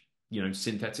teach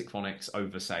synthetic phonics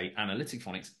over, say, analytic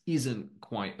phonics isn't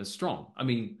quite as strong. I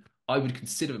mean, I would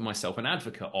consider myself an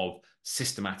advocate of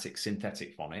systematic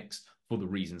synthetic phonics for the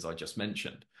reasons I just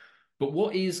mentioned. But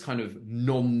what is kind of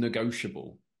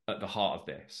non-negotiable at the heart of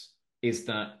this is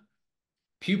that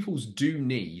pupils do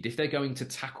need, if they're going to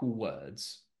tackle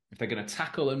words, if they're going to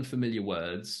tackle unfamiliar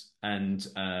words and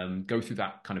go through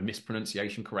that kind of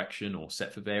mispronunciation correction or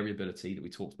set for variability that we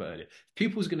talked about earlier, if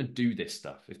pupils are going to do this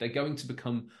stuff, if they're going to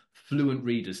become fluent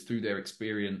readers through their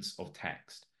experience of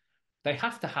text, they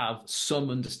have to have some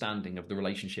understanding of the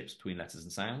relationships between letters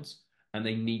and sounds, and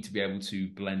they need to be able to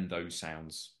blend those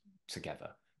sounds together.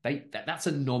 That's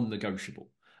a non-negotiable.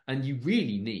 And you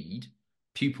really need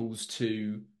pupils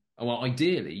to, well,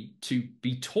 ideally, to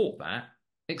be taught that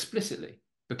explicitly,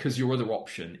 because your other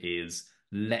option is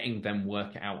letting them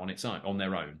work it out on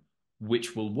their own,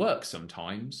 which will work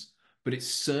sometimes, but it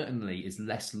certainly is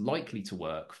less likely to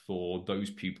work for those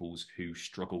pupils who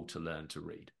struggle to learn to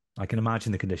read. I can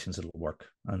imagine the conditions it'll work,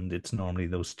 and it's normally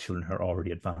those children who are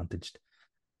already advantaged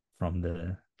from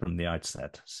the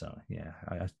outset. So yeah,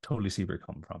 I totally see where you're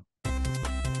coming from.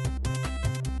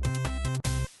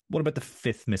 What about the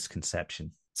fifth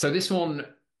misconception? So this one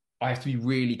I have to be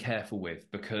really careful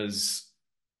with because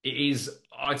it is,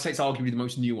 I'd say it's arguably the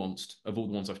most nuanced of all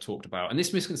the ones I've talked about. And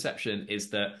this misconception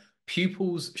is that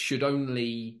pupils should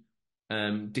only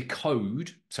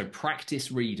decode, so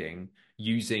practice reading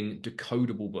using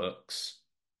decodable books.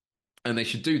 And they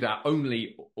should do that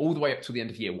only all the way up to the end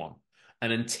of year one.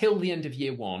 And until the end of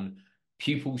year one,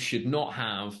 pupils should not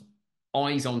have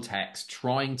eyes on text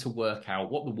trying to work out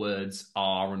what the words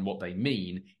are and what they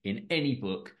mean in any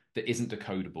book that isn't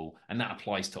decodable. And that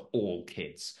applies to all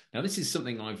kids. Now, this is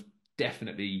something I've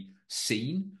definitely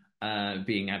seen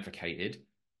being advocated.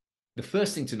 The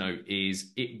first thing to note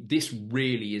is this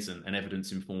really isn't an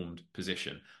evidence-informed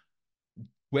position.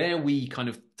 Where we kind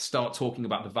of start talking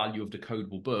about the value of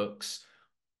decodable books,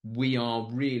 we are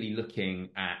really looking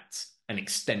at an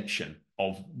extension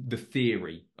of the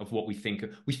theory of what we think.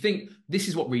 We think this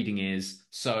is what reading is.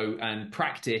 So, and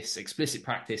practice, explicit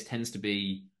practice tends to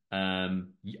be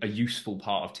a useful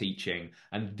part of teaching.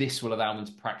 And this will allow them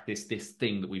to practice this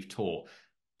thing that we've taught.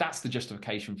 That's the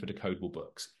justification for decodable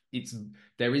books.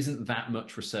 There isn't that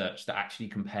much research that actually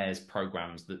compares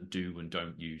programs that do and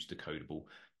don't use decodable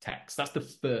text. That's the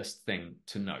first thing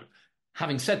to note.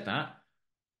 Having said that,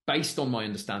 based on my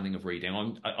understanding of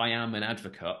reading, I am an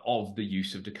advocate of the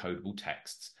use of decodable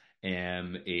texts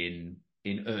in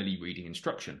early reading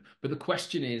instruction. But the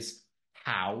question is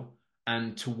how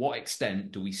and to what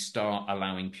extent do we start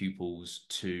allowing pupils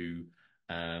to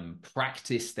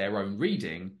practice their own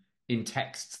reading in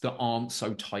texts that aren't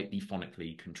so tightly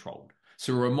phonically controlled?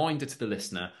 So, a reminder to the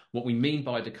listener, what we mean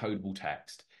by decodable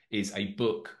text is a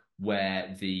book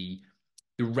where the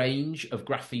range of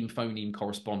grapheme phoneme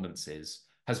correspondences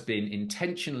has been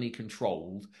intentionally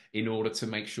controlled in order to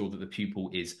make sure that the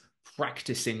pupil is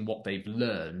practicing what they've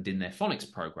learned in their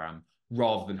phonics program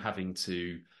rather than having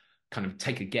to kind of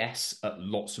take a guess at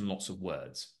lots and lots of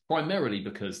words, primarily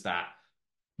because that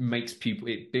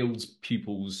it builds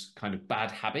pupils kind of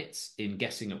bad habits in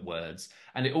guessing at words,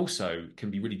 and it also can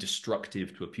be really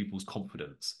destructive to a pupil's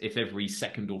confidence if every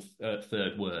second or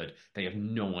third word they have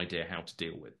no idea how to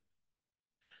deal with.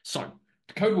 So,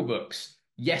 decodable books,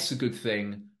 yes, a good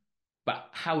thing, but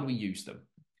how do we use them?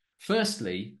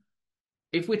 Firstly,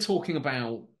 if we're talking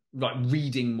about like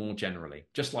reading more generally,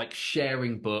 just like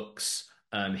sharing books,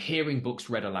 hearing books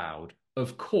read aloud,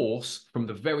 of course, from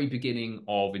the very beginning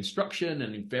of instruction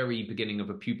and the very beginning of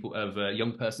a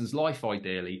young person's life,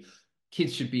 ideally,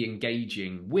 kids should be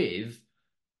engaging with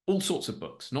all sorts of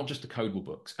books, not just decodable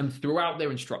books. And throughout their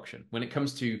instruction, when it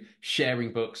comes to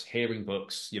sharing books, hearing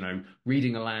books,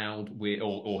 reading aloud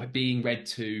or being read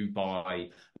to by a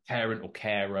parent or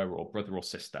carer or brother or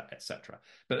sister, etc.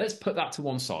 But let's put that to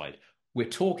one side. We're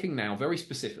talking now very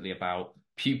specifically about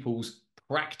pupils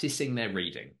practicing their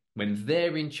reading when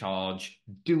they're in charge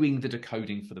doing the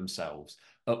decoding for themselves.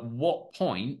 At what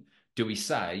point do we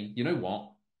say, you know what,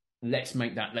 let's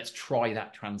try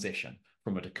that transition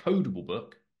from a decodable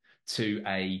book to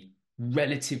a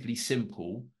relatively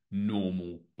simple,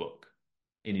 normal book,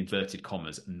 in inverted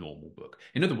commas, normal book.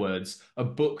 In other words, a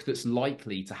book that's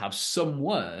likely to have some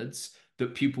words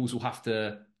that pupils will have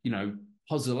to,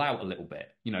 puzzle out a little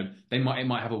bit. It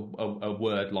might have a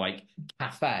word like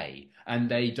cafe, and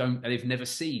they've never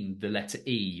seen the letter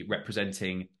E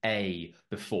representing A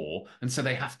before, and so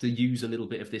they have to use a little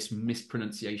bit of this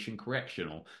mispronunciation correction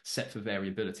or set for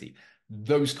variability.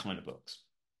 Those kind of books.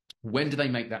 When do they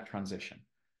make that transition?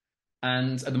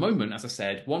 And at the moment, as I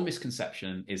said, one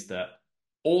misconception is that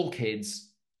all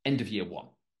kids end of year one,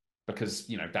 because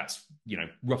that's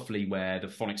roughly where the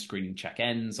phonics screening check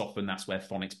ends. Often that's where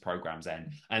phonics programs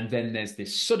end, and then there's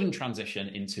this sudden transition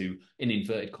into, in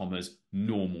inverted commas,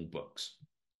 normal books.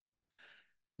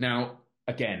 Now,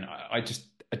 again, I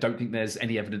don't think there's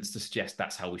any evidence to suggest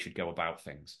that's how we should go about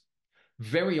things.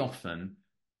 Very often,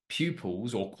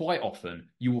 pupils, or quite often,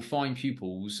 you will find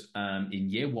pupils in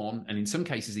year one, and in some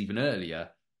cases even earlier,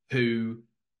 who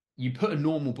you put a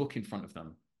normal book in front of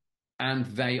them and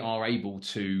they are able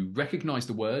to recognize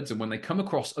the words. And when they come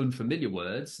across unfamiliar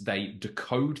words, they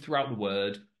decode throughout the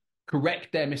word,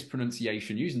 correct their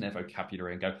mispronunciation using their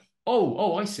vocabulary and go,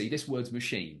 oh, I see, this word's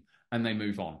machine. And they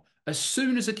move on. As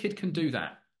soon as a kid can do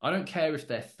that, I don't care if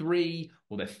they're 3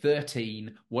 or they're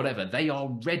 13, whatever, they are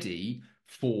ready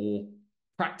for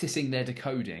practicing their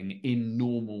decoding in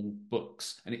normal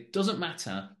books. And it doesn't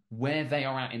matter where they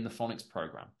are at in the phonics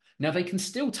program. Now, they can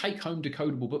still take home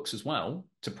decodable books as well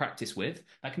to practice with.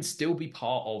 That can still be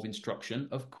part of instruction,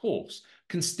 of course,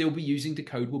 can still be using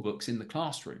decodable books in the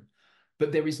classroom.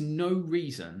 But there is no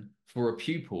reason for a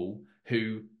pupil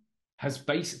who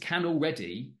can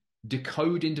already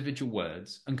decode individual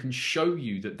words and can show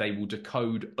you that they will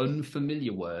decode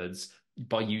unfamiliar words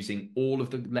by using all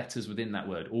of the letters within that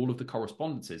word, all of the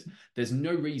correspondences. There's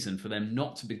no reason for them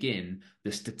not to begin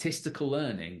the statistical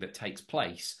learning that takes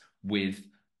place with,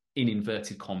 in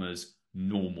inverted commas,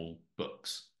 normal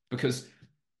books. Because,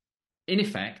 in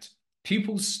effect,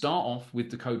 pupils start off with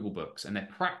decodable books and they're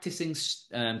practicing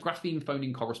grapheme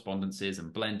phoneme correspondences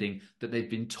and blending that they've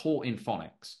been taught in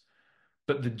phonics.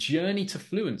 But the journey to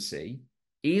fluency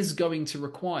is going to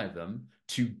require them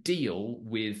to deal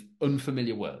with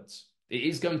unfamiliar words. It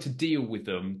is going to deal with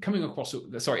them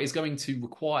it's going to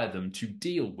require them to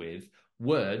deal with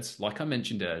words, like I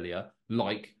mentioned earlier,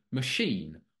 like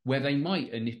machine, where they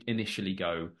might initially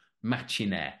go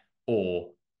machinette or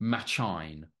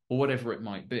machine or whatever it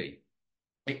might be.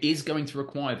 It is going to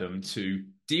require them to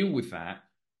deal with that,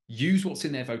 use what's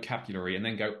in their vocabulary, and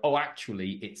then go, oh,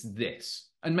 actually, it's this.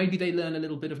 And maybe they learn a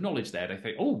little bit of knowledge there. They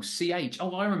think, oh, CH.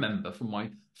 Oh, I remember from my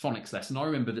phonics lesson, I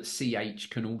remember that CH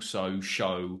can also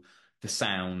show the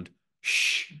sound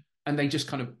sh. And they just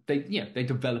kind of, they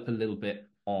develop a little bit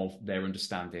of their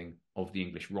understanding of the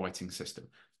English writing system.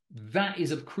 That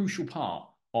is a crucial part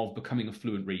of becoming a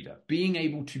fluent reader, being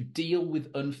able to deal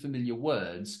with unfamiliar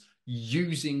words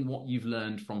using what you've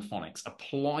learned from phonics,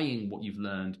 applying what you've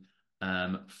learned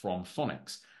from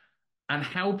phonics. And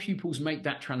how pupils make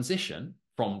that transition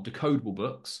from decodable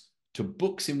books to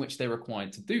books in which they're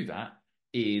required to do that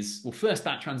is, well, first,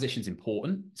 that transition is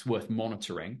important. It's worth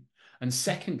monitoring. And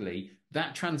secondly,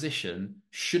 that transition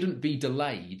shouldn't be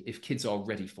delayed if kids are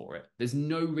ready for it. There's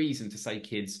no reason to say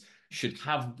kids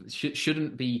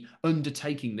shouldn't be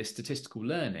undertaking this statistical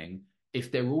learning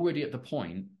if they're already at the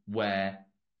point where,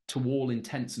 to all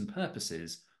intents and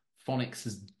purposes, phonics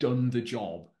has done the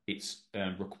job it's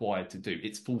required to do.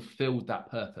 It's fulfilled that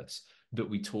purpose that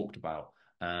we talked about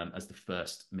as the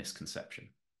first misconception.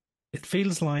 It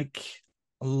feels like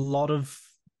a lot of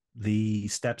the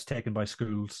steps taken by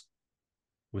schools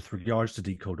with regards to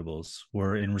decodables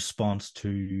were in response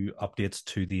to updates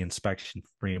to the inspection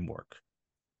framework.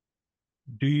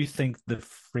 Do you think the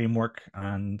framework,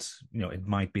 and it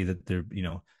might be that there,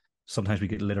 sometimes we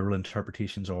get literal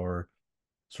interpretations or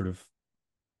sort of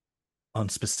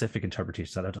unspecific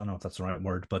interpretations. I don't know if that's the right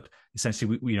word, but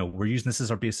essentially, we're using this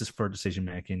as our basis for decision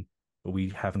making, but we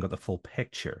haven't got the full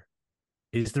picture.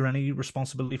 Is there any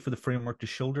responsibility for the framework to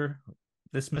shoulder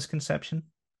this misconception?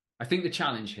 I think the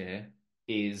challenge here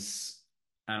is,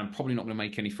 and I'm probably not going to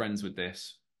make any friends with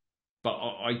this, but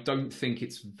I don't think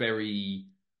it's very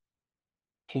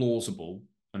plausible,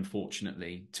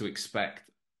 unfortunately, to expect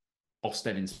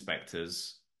Ofsted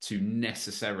inspectors to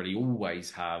necessarily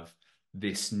always have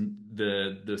the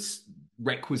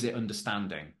requisite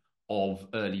understanding of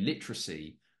early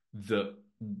literacy that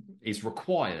is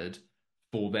required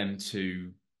for them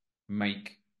to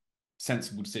make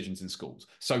sensible decisions in schools.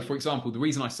 So, for example, the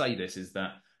reason I say this is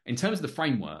that in terms of the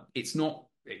framework, it's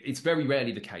very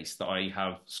rarely the case that I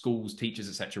have schools, teachers,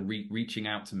 etc., reaching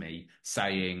out to me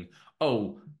saying,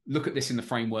 "Oh, look at this in the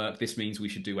framework. This means we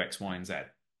should do X, Y, and Z."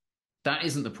 That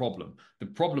isn't the problem. The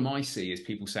problem I see is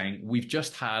people saying, "We've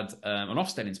just had an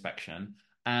Ofsted inspection,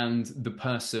 and the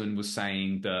person was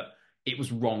saying that it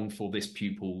was wrong for this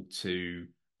pupil to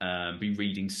be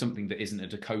reading something that isn't a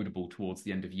decodable towards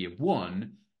the end of year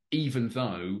one, even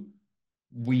though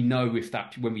we know if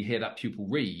that when we hear that pupil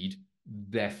read,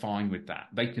 they're fine with that.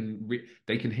 They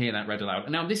can hear that read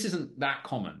aloud." Now, this isn't that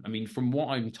common. I mean, from what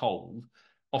I'm told,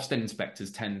 Ofsted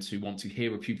inspectors tend to want to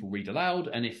hear a pupil read aloud,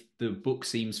 and if the book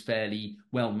seems fairly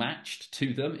well matched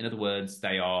to them, in other words,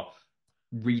 they are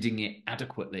reading it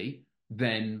adequately,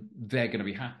 then they're going to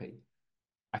be happy.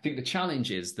 I think the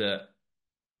challenge is that,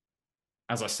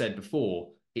 as I said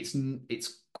before, it's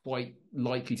quite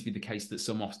likely to be the case that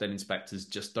some Ofsted inspectors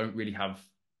just don't really have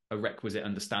a requisite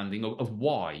understanding of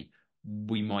why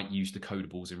we might use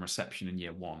decodables in reception in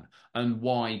year one, and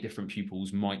why different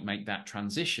pupils might make that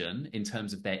transition in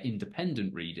terms of their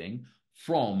independent reading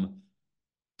from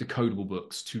decodable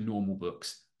books to normal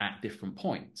books at different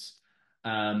points.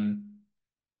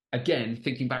 Again,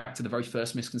 thinking back to the very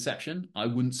first misconception,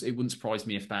 it wouldn't surprise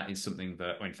me if that is something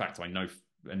that, in fact, I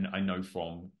know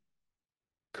from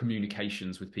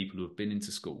communications with people who have been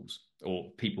into schools, or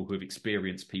people who have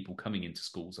experienced people coming into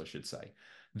schools, I should say,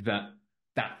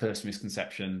 that first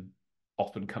misconception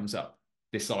often comes up.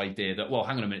 This idea that, well,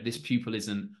 hang on a minute, this pupil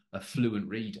isn't a fluent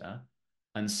reader,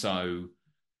 and so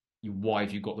why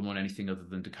have you got them on anything other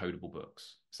than decodable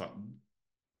books? It's like,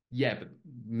 yeah, but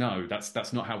no,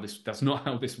 that's not how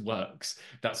this works.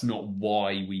 That's not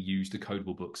why we use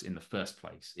decodable books in the first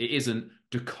place. It isn't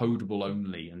decodable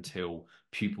only until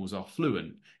pupils are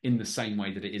fluent, in the same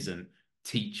way that it isn't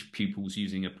teach pupils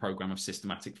using a program of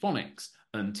systematic phonics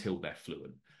until they're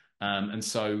fluent. And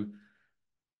so,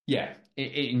 yeah,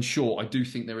 in short, I do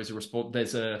think there is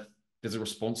there's a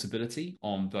responsibility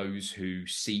on those who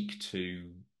seek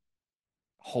to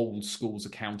hold schools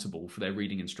accountable for their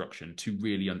reading instruction to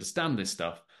really understand this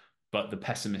stuff. But the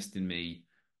pessimist in me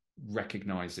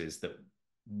recognizes that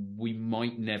we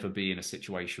might never be in a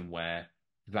situation where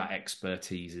that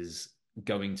expertise is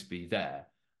going to be there,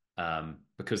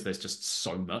 because there's just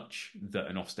so much that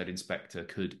an Ofsted inspector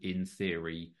could, in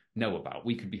theory, know about.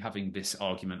 We could be having this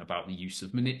argument about the use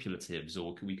of manipulatives,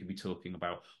 or we could be talking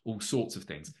about all sorts of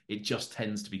things. It just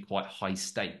tends to be quite high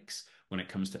stakes when it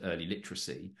comes to early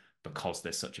literacy, because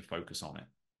there's such a focus on it.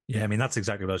 Yeah, I mean, that's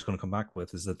exactly what I was going to come back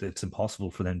with, is that it's impossible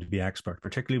for them to be expert,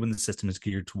 particularly when the system is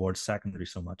geared towards secondary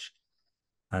so much.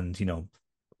 And,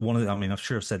 I'm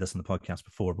sure I've said this in the podcast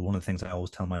before, but one of the things I always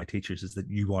tell my teachers is that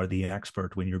you are the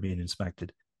expert when you're being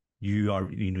inspected. You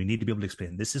need to be able to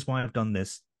explain, this is why I've done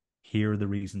this. Here are the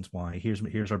reasons why.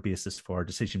 Here's our basis for our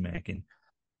decision making.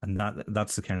 And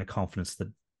that's the kind of confidence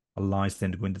that allows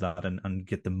them to go into that and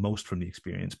get the most from the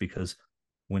experience, because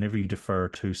whenever you defer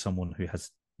to someone who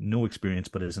has no experience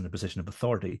but is in a position of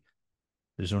authority,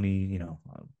 there's only,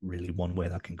 really one way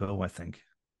that can go, I think.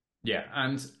 Yeah.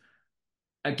 And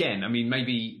again, I mean,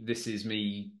 maybe this is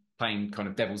me playing kind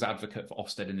of devil's advocate for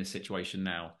Ofsted in this situation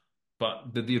now,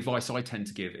 but the advice I tend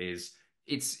to give is,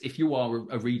 if you are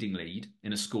a reading lead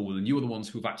in a school and you are the ones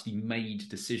who have actually made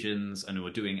decisions and who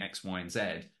are doing X, Y, and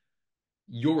Z,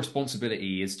 your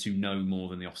responsibility is to know more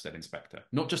than the Ofsted inspector,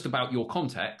 not just about your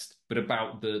context, but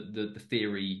about the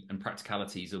theory and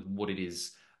practicalities of what it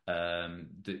is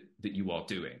that you are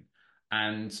doing.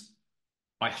 And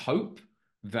I hope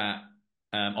that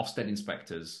Ofsted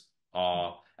inspectors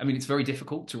are. I mean, it's very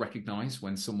difficult to recognise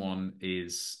when someone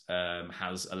is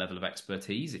has a level of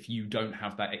expertise if you don't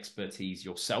have that expertise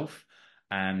yourself,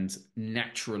 and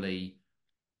naturally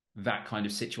that kind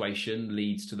of situation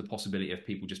leads to the possibility of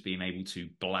people just being able to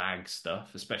blag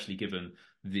stuff, especially given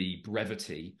the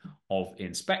brevity of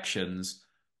inspections.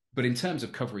 But in terms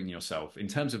of covering yourself, in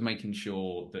terms of making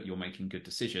sure that you're making good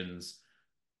decisions,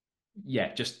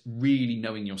 yeah, just really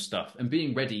knowing your stuff and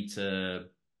being ready to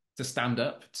stand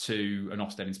up to an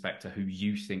Ofsted inspector who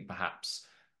you think perhaps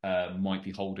might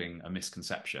be holding a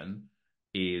misconception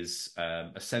is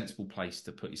a sensible place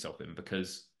to put yourself in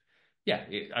because, yeah,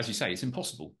 as you say, it's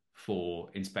impossible for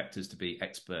inspectors to be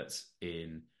experts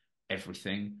in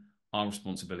everything. Our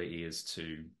responsibility is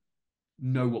to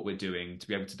know what we're doing, to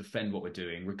be able to defend what we're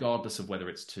doing, regardless of whether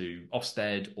it's to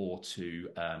Ofsted or to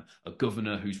a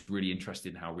governor who's really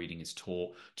interested in how reading is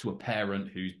taught, to a parent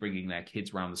who's bringing their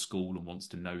kids around the school and wants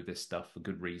to know this stuff for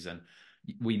good reason.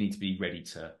 We need to be ready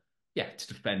to, yeah, to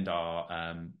defend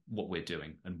our what we're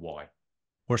doing and why.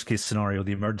 Worst case scenario,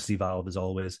 the emergency valve is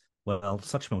always, well,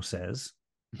 Suchmo says,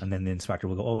 and then the inspector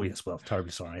will go, oh, yes, well,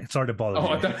 terribly sorry. Sorry to bother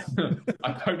Oh, you.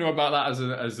 I don't know about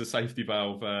that as a safety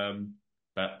valve,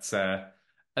 but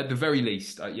at the very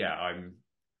least, yeah,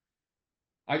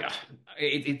 I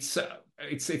it's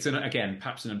an again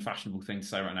perhaps an unfashionable thing to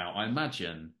say right now. I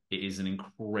imagine it is an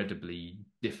incredibly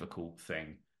difficult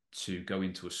thing to go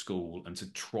into a school and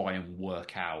to try and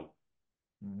work out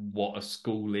what a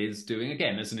school is doing.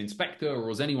 Again, as an inspector or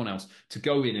as anyone else, to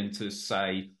go in and to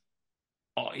say,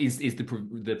 oh, is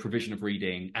the provision of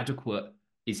reading adequate?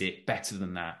 Is it better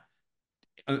than that?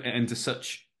 And to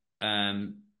such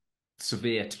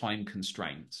severe time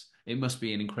constraints, it must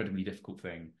be an incredibly difficult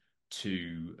thing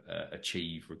to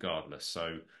achieve regardless.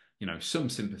 So, you know, some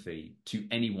sympathy to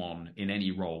anyone in any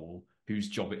role whose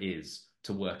job it is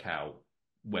to work out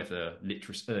whether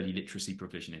early literacy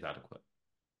provision is adequate.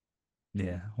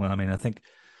 Yeah. Well, I mean, I think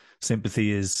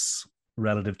sympathy is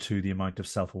relative to the amount of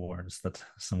self awareness that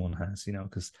someone has,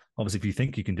 because obviously if you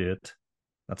think you can do it,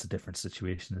 that's a different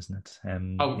situation, isn't it?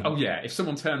 Oh yeah. If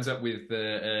someone turns up with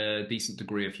a decent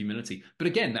degree of humility, but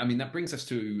again, I mean, that brings us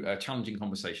to a challenging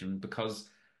conversation because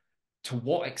to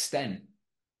what extent?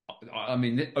 I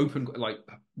mean, open like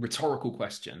rhetorical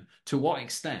question: to what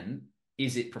extent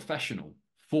is it professional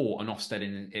for an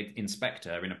Ofsted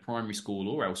inspector in a primary school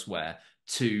or elsewhere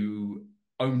to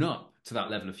own up to that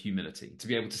level of humility, to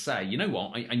be able to say, you know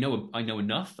what, I know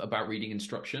enough about reading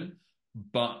instruction,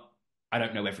 but I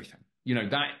don't know everything. You know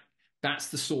that's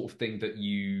the sort of thing that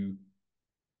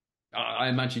I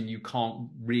imagine you can't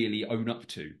really own up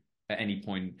to at any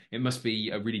point. It must be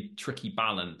a really tricky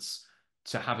balance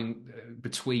to having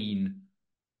between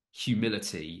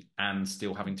humility and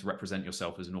still having to represent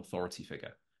yourself as an authority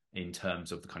figure in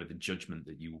terms of the kind of the judgment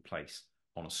that you will place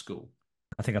on a school.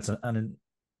 I think that's a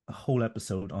whole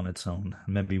episode on its own.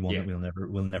 Maybe one Yeah. that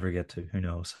we'll never get to. Who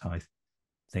knows how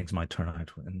things might turn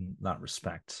out in that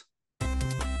respect.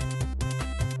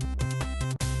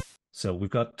 So we've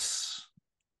got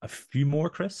a few more,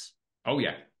 Chris. Oh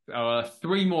yeah,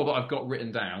 three more that I've got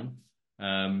written down.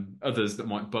 Others that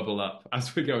might bubble up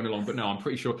as we're going along, but no, I'm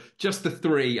pretty sure just the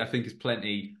three I think is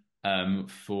plenty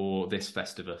for this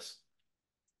Festivus.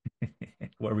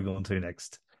 What are we going to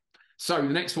next? So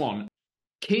the next one,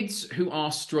 kids who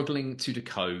are struggling to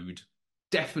decode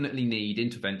definitely need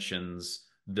interventions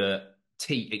that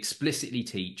explicitly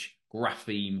teach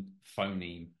grapheme,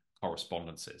 phoneme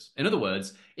correspondences. In other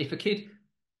words, if a kid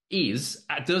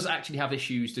does actually have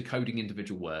issues decoding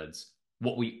individual words,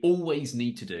 what we always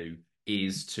need to do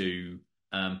is to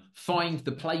find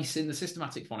the place in the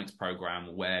systematic phonics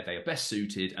program where they are best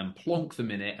suited and plonk them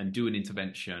in it and do an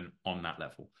intervention on that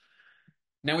level.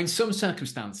 Now, in some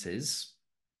circumstances,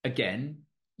 again,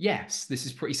 yes, this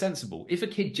is pretty sensible. If a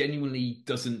kid genuinely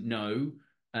doesn't know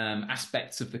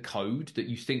aspects of the code that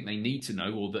you think they need to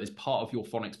know or that is part of your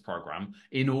phonics program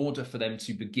in order for them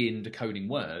to begin decoding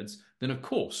words, then of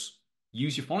course,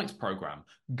 use your phonics program,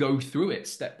 go through it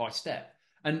step by step.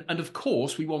 And of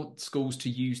course, we want schools to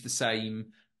use the same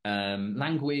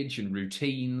language and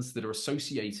routines that are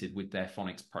associated with their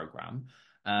phonics program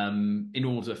in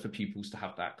order for pupils to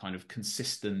have that kind of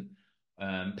consistent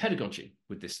pedagogy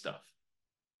with this stuff.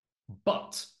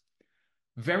 But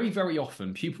very, very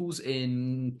often, pupils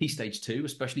in Key Stage 2,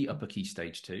 especially upper Key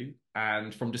Stage 2,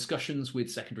 and from discussions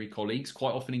with secondary colleagues,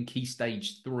 quite often in Key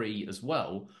Stage 3 as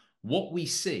well, what we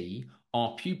see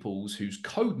are pupils whose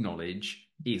code knowledge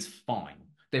is fine.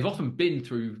 They've often been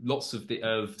through lots of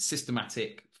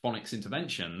systematic phonics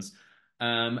interventions,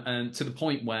 and to the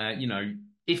point where,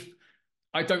 if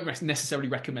I don't necessarily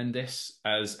recommend this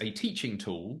as a teaching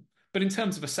tool, but in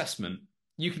terms of assessment,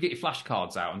 you could get your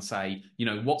flashcards out and say,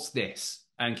 what's this?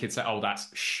 And kids say, oh,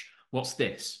 that's shh. What's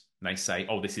this? And they say,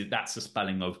 oh, that's the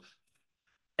spelling of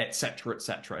etc.,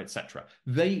 etc., etc.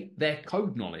 Their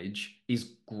code knowledge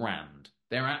is grand.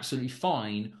 They're absolutely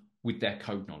fine with their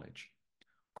code knowledge.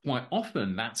 Quite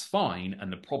often that's fine,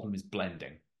 and the problem is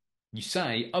blending. You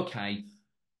say, okay,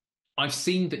 I've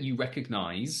seen that you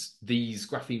recognize these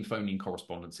grapheme phoneme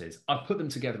correspondences. I've put them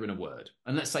together in a word.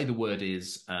 And let's say the word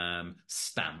is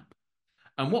stamp.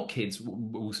 And what kids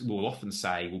will often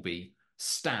say will be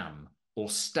stam or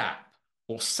stap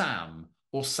or sam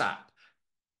or sap.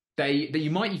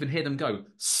 You might even hear them go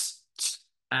sap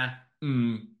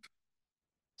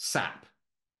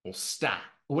or stat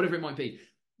or whatever it might be.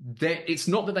 It's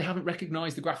not that they haven't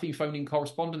recognized the grapheme phoneme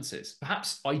correspondences.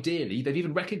 Perhaps ideally, they've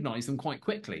even recognized them quite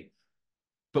quickly.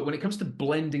 But when it comes to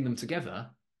blending them together,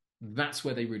 that's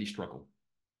where they really struggle.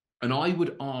 And I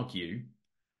would argue,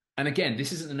 and again,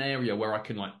 this isn't an area where I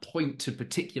can point to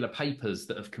particular papers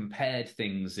that have compared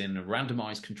things in a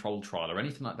randomized controlled trial or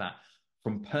anything like that.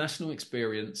 From personal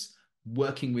experience,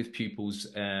 working with pupils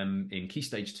in Key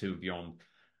Stage 2 and beyond,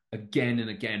 again and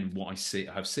again, what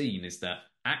I've seen is that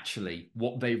actually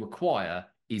what they require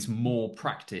is more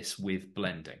practice with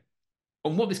blending.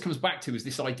 And what this comes back to is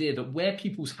this idea that where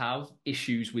pupils have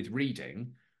issues with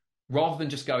reading, rather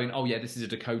than just going, oh yeah, this is a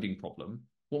decoding problem,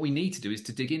 what we need to do is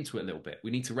to dig into it a little bit.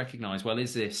 We need to recognize, well,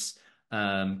 is this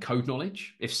code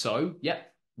knowledge? If so, yeah,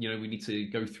 we need to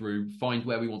go through, find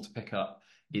where we want to pick up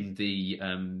in the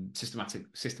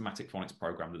systematic phonics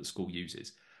program that the school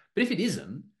uses. But if it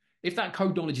isn't, if that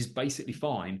code knowledge is basically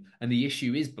fine and the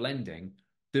issue is blending,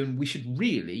 then we should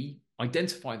really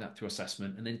identify that through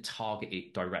assessment and then target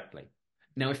it directly.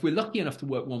 Now, if we're lucky enough to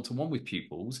work one-to-one with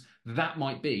pupils, that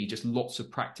might be just lots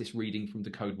of practice reading from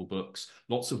decodable books,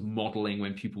 lots of modeling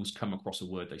when pupils come across a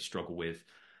word they struggle with.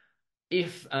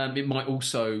 If it might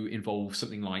also involve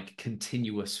something like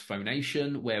continuous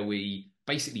phonation, where we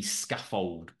basically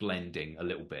scaffold blending a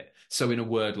little bit. So in a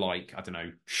word like, I don't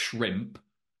know, shrimp,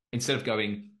 instead of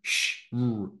going sh,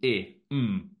 r, I,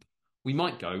 we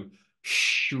might go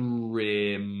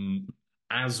shrimp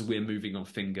as we're moving our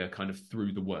finger kind of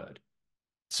through the word.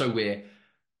 So we're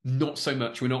not kind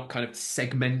of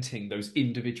segmenting those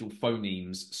individual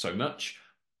phonemes so much.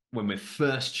 When we're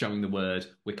first showing the word,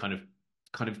 we're kind of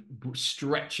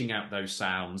stretching out those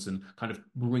sounds and kind of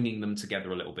bringing them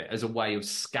together a little bit as a way of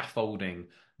scaffolding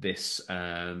this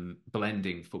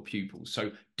blending for pupils. So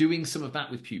doing some of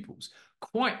that with pupils.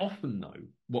 Quite often, though,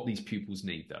 what these pupils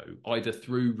need, though, either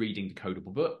through reading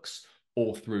decodable books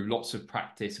or through lots of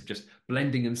practice of just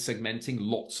blending and segmenting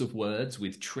lots of words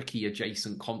with tricky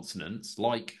adjacent consonants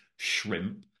like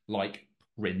shrimp, like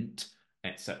print,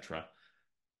 etc.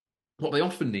 What they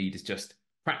often need is just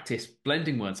practice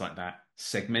blending words like that,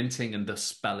 segmenting and thus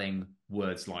spelling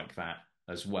words like that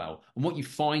as well. And what you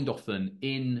find often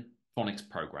in phonics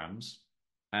programs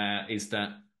is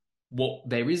that what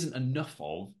there isn't enough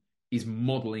of is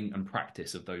modeling and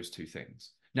practice of those two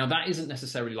things. Now, that isn't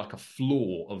necessarily like a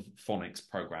flaw of phonics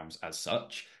programs as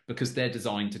such, because they're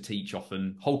designed to teach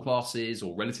often whole classes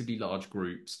or relatively large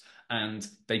groups, and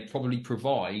they probably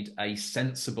provide a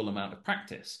sensible amount of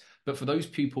practice. But for those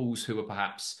pupils who are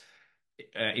perhaps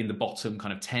in the bottom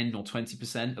kind of 10 or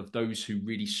 20% of those who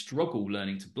really struggle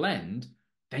learning to blend,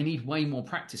 they need way more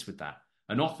practice with that.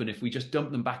 And often if we just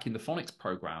dump them back in the phonics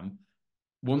program,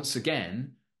 once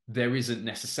again, there isn't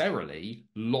necessarily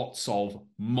lots of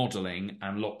modeling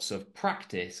and lots of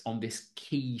practice on this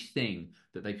key thing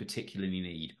that they particularly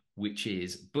need, which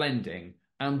is blending,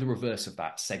 and the reverse of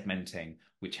that, segmenting,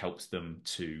 which helps them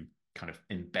to kind of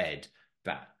embed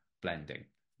that blending.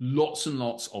 Lots and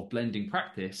lots of blending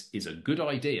practice is a good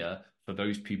idea for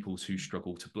those pupils who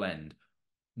struggle to blend,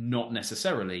 not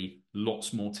necessarily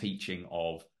lots more teaching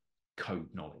of code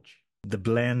knowledge. The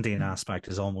blending aspect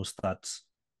is almost that,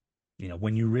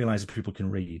 when you realize that people can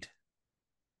read,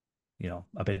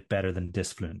 a bit better than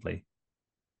disfluently,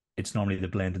 it's normally the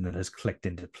blending that has clicked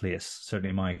into place, certainly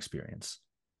in my experience.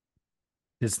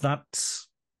 Is that,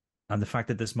 and the fact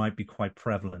that this might be quite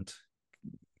prevalent,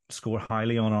 score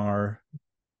highly on our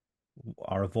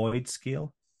avoid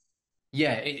scale?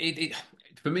 Yeah, it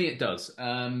for me it does.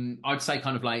 I'd say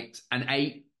kind of like an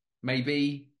 8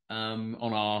 maybe on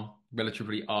our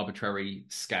relatively arbitrary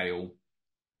scale.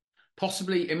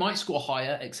 Possibly it might score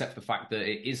higher, except for the fact that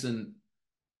it isn't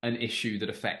an issue that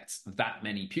affects that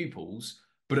many pupils.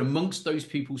 But amongst those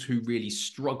pupils who really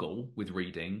struggle with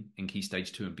reading in Key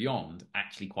Stage 2 and beyond,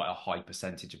 actually quite a high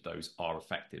percentage of those are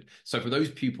affected. So for those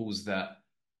pupils that,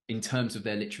 in terms of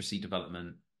their literacy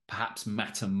development, perhaps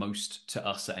matter most to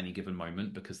us at any given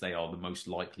moment because they are the most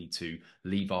likely to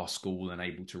leave our school and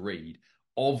able to read,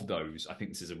 of those, I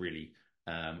think this is a really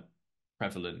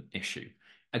prevalent issue.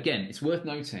 Again, it's worth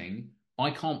noting I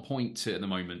can't point to at the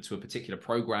moment to a particular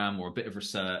program or a bit of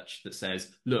research that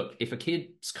says, look, if a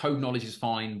kid's code knowledge is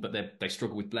fine, but they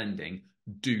struggle with blending,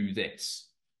 do this.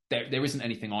 There isn't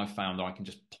anything I've found that I can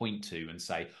just point to and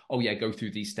say, oh yeah, go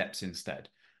through these steps instead.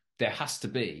 There has to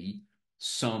be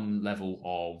some level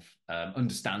of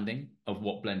understanding of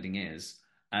what blending is,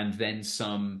 and then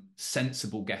some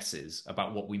sensible guesses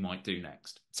about what we might do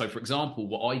next. So, for example,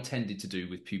 what I tended to do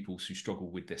with pupils who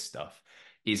struggle with this stuff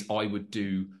is I would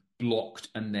do blocked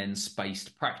and then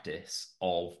spaced practice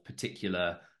of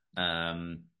particular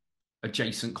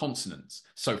adjacent consonants.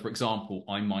 So, for example,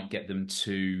 I might get them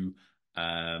to,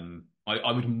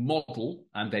 I would model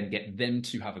and then get them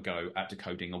to have a go at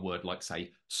decoding a word like, say,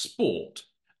 sport,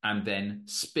 and then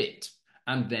spit,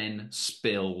 and then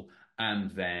spill,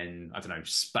 and then, I don't know,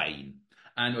 Spain.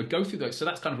 And I'd go through those. So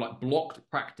that's kind of like blocked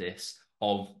practice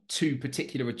of two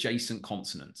particular adjacent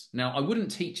consonants. Now, I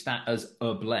wouldn't teach that as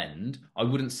a blend. I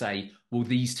wouldn't say, well,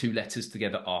 these two letters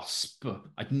together are sp.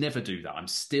 I'd never do that. I'm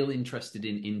still interested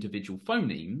in individual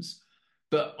phonemes,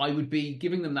 but I would be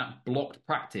giving them that blocked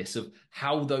practice of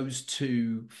how those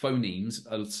two phonemes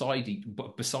are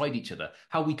beside each other,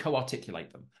 how we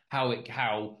co-articulate them, how it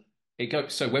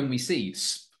goes. So when we see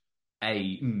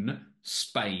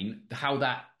Spain, how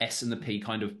that S and the P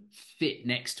kind of fit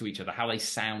next to each other, how they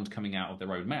sound coming out of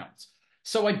their own mouths.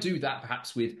 So I do that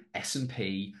perhaps with S and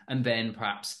P, and then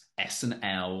perhaps S and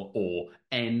L, or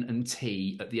N and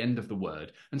T at the end of the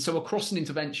word. And so across an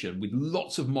intervention with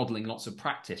lots of modeling, lots of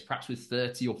practice, perhaps with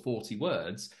 30 or 40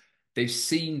 words, they've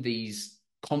seen these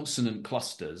consonant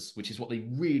clusters, which is what they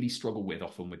really struggle with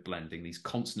often with blending, these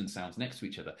consonant sounds next to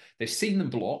each other. They've seen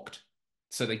them blocked,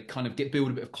 so they kind of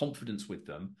build a bit of confidence with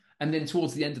them. And then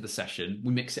towards the end of the session,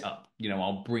 we mix it up. You know,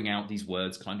 I'll bring out these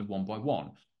words kind of one by one.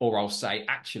 Or I'll say,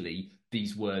 actually,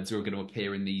 these words are going to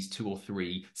appear in these 2 or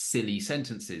 3 silly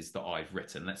sentences that I've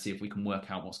written. Let's see if we can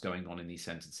work out what's going on in these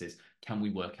sentences. Can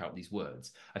we work out these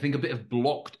words? I think a bit of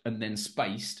blocked and then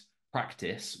spaced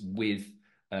practice with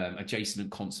adjacent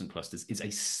and consonant clusters is a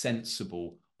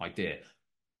sensible idea.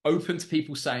 Open to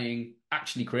people saying,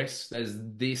 actually, Chris, there's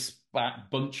this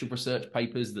bunch of research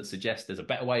papers that suggest there's a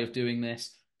better way of doing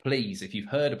this. Please, if you've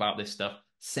heard about this stuff,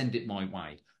 send it my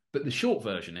way. But the short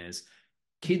version is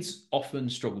kids often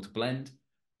struggle to blend.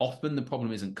 Often the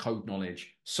problem isn't code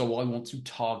knowledge. So I want to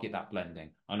target that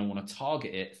blending. And I want to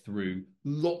target it through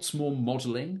lots more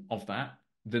modeling of that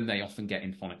than they often get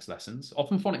in phonics lessons.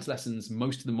 Often phonics lessons,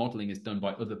 most of the modeling is done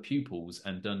by other pupils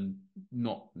and done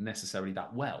not necessarily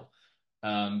that well.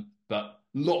 But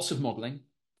lots of modeling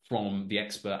from the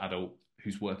expert adult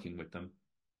who's working with them.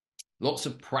 Lots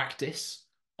of practice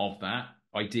of that,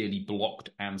 ideally blocked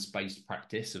and spaced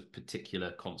practice of particular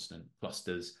consonant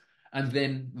clusters, and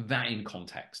then that in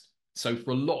context. So for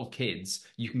a lot of kids,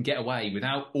 you can get away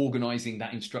without organizing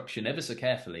that instruction ever so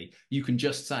carefully. You can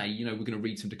just say, you know, we're going to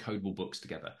read some decodable books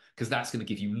together, because that's going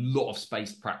to give you a lot of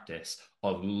spaced practice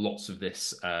of lots of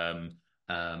this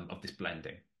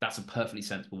blending. That's a perfectly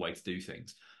sensible way to do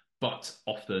things. But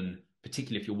often,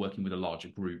 particularly if you're working with a larger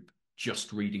group,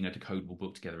 just reading a decodable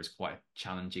book together is quite a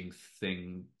challenging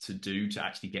thing to do, to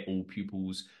actually get all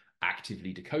pupils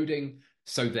actively decoding.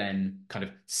 So then kind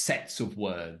of sets of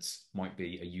words might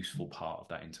be a useful part of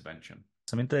that intervention.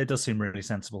 I mean, it does seem really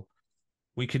sensible.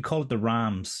 We could call it the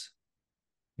RAMS,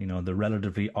 you know, the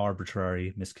relatively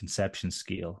arbitrary misconception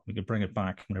scale. We could bring it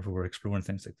back whenever we're exploring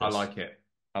things like this.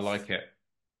 I like it.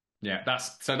 Yeah,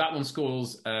 so that one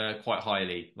scores quite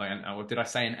highly. Like, did I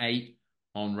say an 8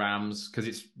 on RAMS? Because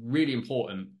it's really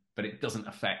important, but it doesn't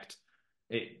affect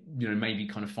it. You know, maybe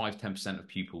kind of 5-10% of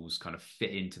pupils kind of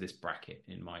fit into this bracket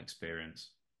in my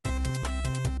experience.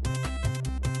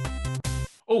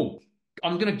 Oh,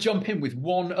 I'm going to jump in with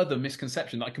one other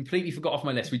misconception that I completely forgot off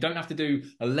my list. We don't have to do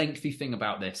a lengthy thing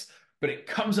about this, but it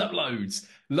comes up loads.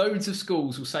 Loads of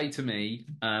schools will say to me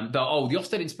that, oh, the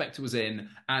Ofsted inspector was in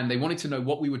and they wanted to know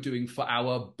what we were doing for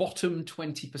our bottom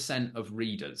 20% of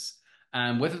readers.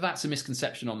 And whether that's a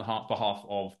misconception on the behalf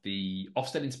of the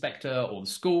Ofsted inspector or the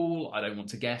school, I don't want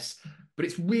to guess. But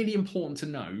it's really important to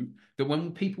know that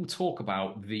when people talk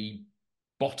about the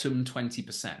bottom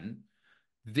 20%,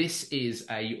 this is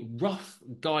a rough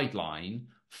guideline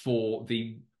for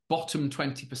the bottom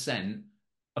 20%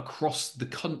 across the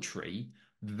country,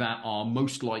 that are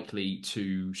most likely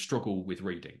to struggle with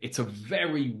reading. It's a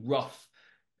very rough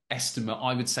estimate,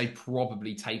 I would say,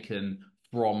 probably taken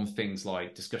from things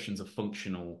like discussions of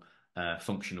functional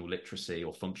literacy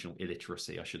or functional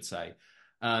illiteracy, I should say.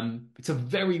 It's a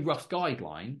very rough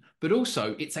guideline, but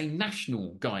also it's a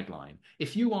national guideline.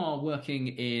 If you are working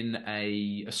in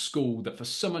a school that for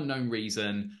some unknown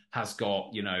reason has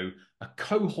got, a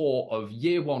cohort of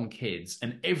year one kids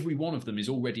and every one of them is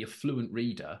already a fluent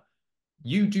reader,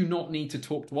 you do not need to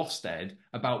talk to Ofsted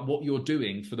about what you're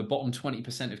doing for the bottom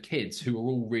 20% of kids who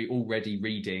are already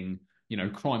reading,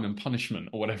 Crime and Punishment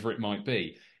or whatever it might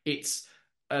be. It's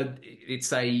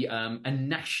a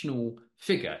national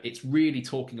figure. It's really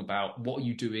talking about what are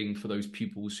you doing for those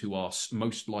pupils who are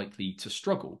most likely to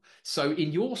struggle. So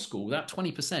in your school, that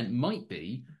 20% might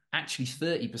be actually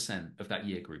 30% of that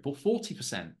year group or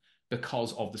 40%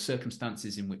 because of the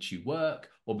circumstances in which you work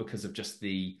or because of just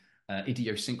the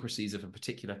idiosyncrasies of a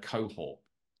particular cohort.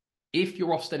 If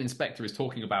your Ofsted inspector is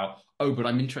talking about, oh, but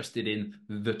I'm interested in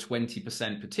the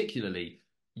 20% particularly,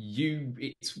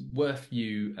 it's worth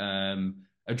you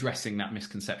addressing that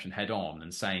misconception head on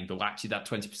and saying, well, actually, that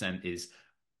 20% is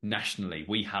nationally.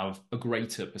 We have a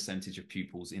greater percentage of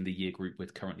pupils in the year group we're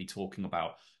currently talking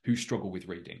about who struggle with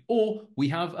reading, or we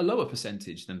have a lower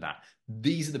percentage than that.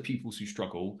 These are the pupils who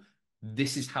struggle.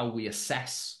 This is how we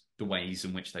assess the ways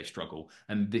in which they struggle.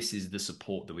 And this is the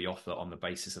support that we offer on the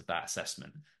basis of that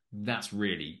assessment. That's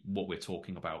really what we're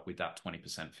talking about with that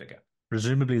 20% figure.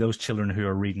 Presumably, those children who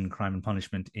are reading Crime and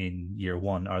Punishment in year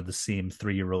one are the same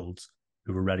 3-year-olds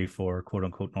who were ready for quote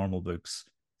unquote normal books.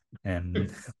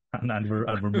 And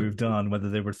we're moved on, whether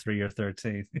they were 3 or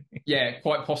 13. Yeah,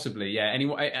 quite possibly. Yeah,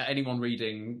 anyone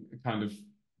reading Crime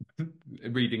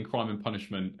and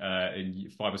Punishment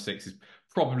in 5 or 6 is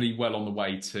probably well on the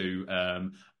way to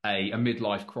a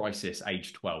midlife crisis,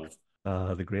 age 12.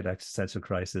 The great existential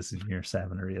crisis in year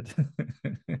 7 or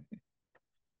 8.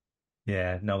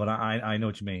 Yeah, no, but I know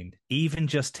what you mean. Even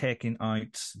just taking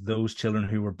out those children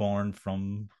who were born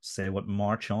from, say,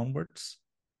 March onwards,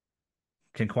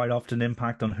 can quite often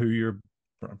impact on who your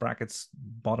brackets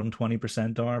bottom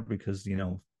 20% are, because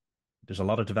there's a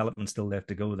lot of development still left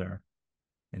to go there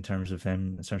in terms of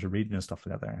reading and stuff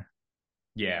like that there.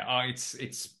 Yeah,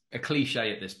 it's a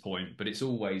cliche at this point, but it's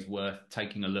always worth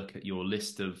taking a look at your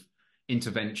list of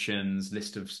interventions,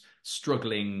 list of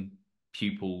struggling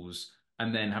pupils,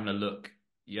 and then having a look,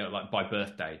 like by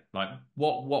birthday, like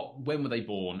when were they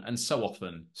born? And so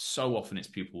often it's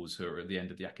pupils who are at the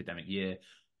end of the academic year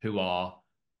who are,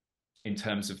 in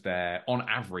terms of their, on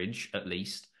average at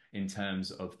least, in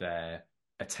terms of their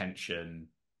attention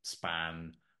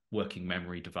span, working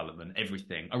memory development,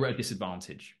 everything, are at a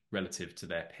disadvantage relative to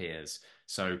their peers.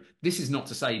 So this is not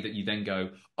to say that you then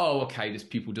go, oh, okay, this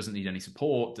pupil doesn't need any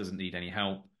support, doesn't need any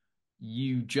help.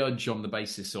 You judge on the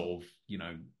basis of,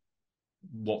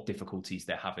 what difficulties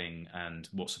they're having and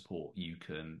what support you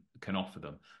can offer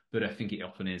them. But I think it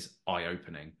often is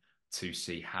eye-opening to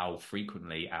see how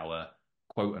frequently our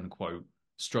quote unquote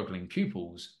struggling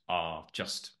pupils are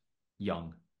just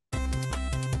young.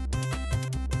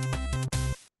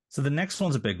 So the next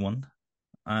one's a big one.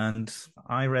 And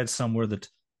I read somewhere that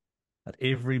at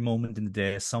every moment in the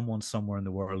day, someone somewhere in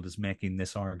the world is making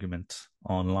this argument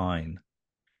online.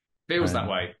 Feels that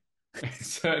way. It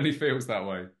certainly feels that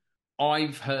way.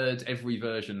 I've heard every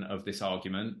version of this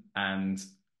argument, and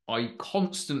I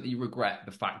constantly regret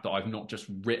the fact that I've not just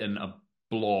written a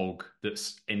blog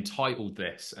that's entitled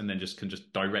this and then can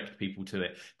just direct people to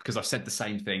it, because I've said the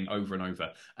same thing over and over.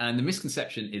 And the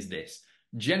misconception is this: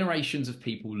 generations of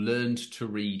people learned to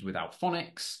read without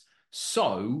phonics,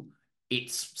 so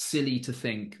it's silly to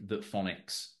think that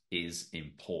phonics is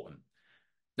important.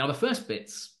 Now, the first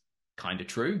bit's kind of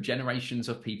true. Generations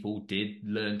of people did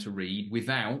learn to read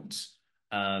without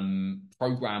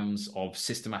programs of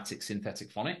systematic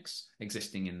synthetic phonics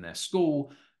existing in their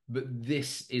school, but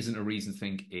this isn't a reason to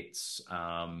think it's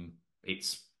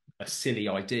a silly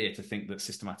idea to think that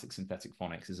systematic synthetic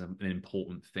phonics is an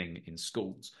important thing in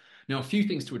schools. Now, a few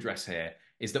things to address here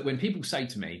is that when people say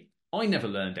to me, I never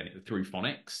learned anything through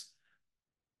phonics,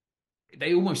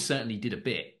 they almost certainly did a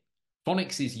bit.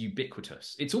 Phonics is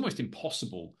ubiquitous. It's almost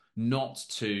impossible not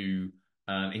to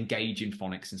engage in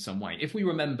phonics in some way. If we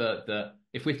remember that,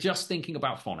 if we're just thinking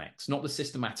about phonics, not the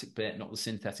systematic bit, not the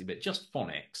synthetic bit, just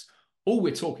phonics, all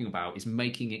we're talking about is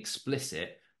making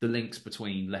explicit the links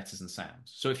between letters and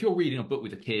sounds. So if you're reading a book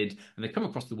with a kid and they come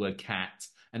across the word cat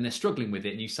and they're struggling with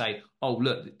it, and you say, oh,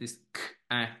 look, this k,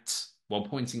 at, while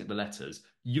pointing at the letters,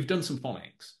 you've done some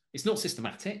phonics. It's not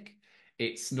systematic.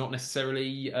 It's not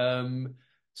necessarily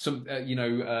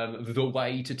the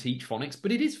way to teach phonics,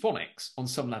 but it is phonics on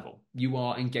some level. You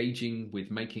are engaging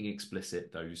with making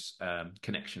explicit those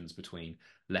connections between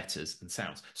letters and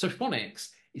sounds. So phonics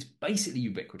is basically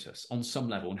ubiquitous on some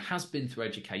level and has been through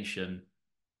education,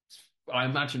 I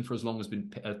imagine, for as long as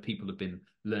people have been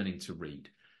learning to read.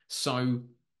 So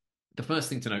the first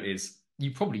thing to note is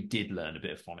you probably did learn a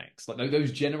bit of phonics. Like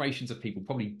those generations of people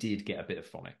probably did get a bit of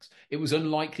phonics. It was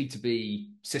unlikely to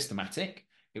be systematic.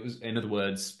 It was, in other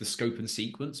words, the scope and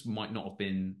sequence might not have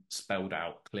been spelled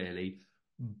out clearly,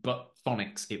 but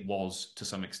phonics it was to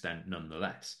some extent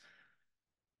nonetheless.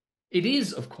 It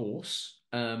is, of course,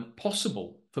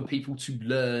 possible for people to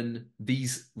learn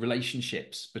these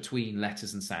relationships between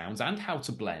letters and sounds and how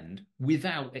to blend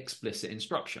without explicit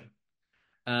instruction.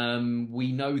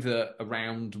 We know that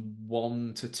around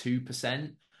 1 to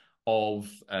 2% of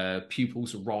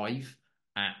pupils arrive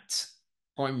at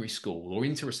primary school or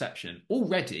into reception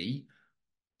already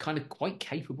kind of quite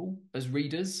capable as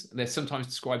readers. They're sometimes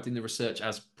described in the research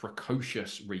as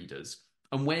precocious readers.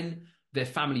 And when their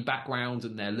family background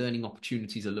and their learning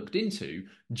opportunities are looked into,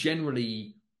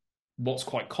 generally what's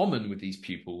quite common with these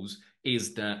pupils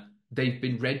is that they've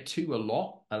been read to a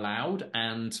lot aloud,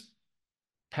 and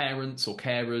parents or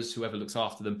carers, whoever looks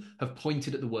after them, have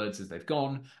pointed at the words as they've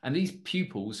gone. And these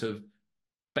pupils have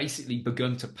basically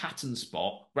begun to pattern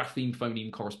spot grapheme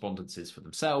phoneme correspondences for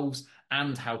themselves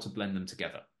and how to blend them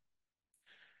together.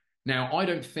 Now, I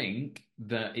don't think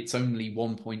that it's only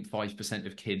 1.5%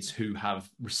 of kids who have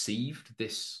received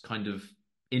this kind of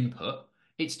input.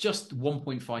 It's just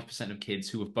 1.5% of kids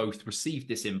who have both received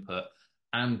this input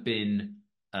and been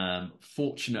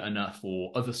fortunate enough,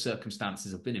 or other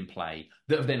circumstances have been in play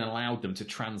that have then allowed them to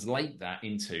translate that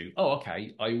into, oh,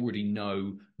 okay, I already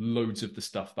know loads of the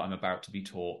stuff that I'm about to be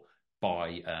taught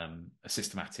by a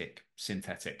systematic,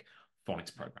 synthetic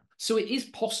phonics program. So it is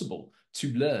possible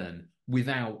to learn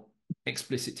without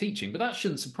explicit teaching, but that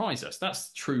shouldn't surprise us.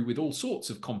 That's true with all sorts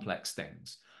of complex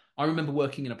things. I remember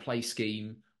working in a play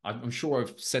scheme. I'm sure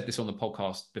I've said this on the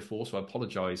podcast before, so I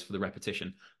apologize for the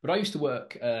repetition. But I used to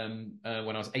work when I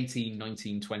was 18,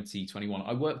 19, 20, 21.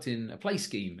 I worked in a play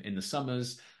scheme in the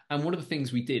summers. And one of the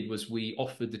things we did was we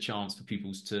offered the chance for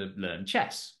pupils to learn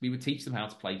chess. We would teach them how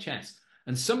to play chess.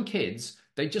 And some kids,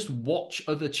 they just watch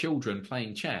other children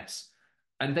playing chess,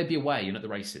 and they'd be away and at the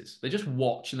races. They just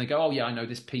watch and they go, oh yeah, I know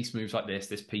this piece moves like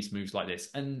this piece moves like this.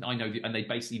 And I know, and they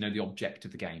basically know the object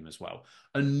of the game as well.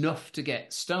 Enough to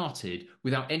get started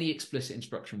without any explicit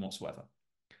instruction whatsoever.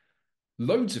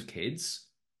 Loads of kids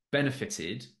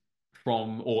benefited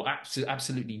from, or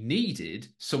absolutely needed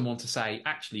someone to say,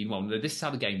 actually, well, this is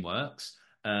how the game works.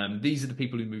 These are the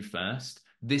people who move first.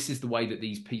 This is the way that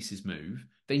these pieces move.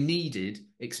 They needed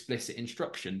explicit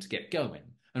instruction to get going.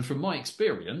 And from my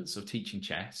experience of teaching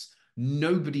chess,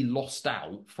 nobody lost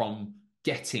out from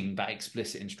getting that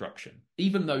explicit instruction.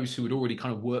 Even those who had already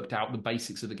kind of worked out the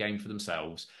basics of the game for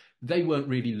themselves, they weren't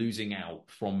really losing out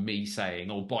from me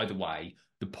saying, oh, by the way,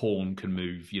 the pawn can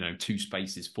move, 2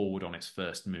 spaces forward on its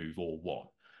first move or what.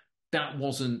 That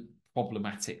wasn't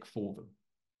problematic for them.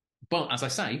 But as I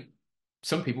say,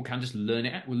 some people can just learn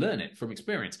it from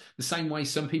experience. The same way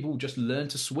some people just learn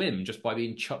to swim just by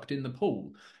being chucked in the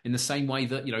pool. In the same way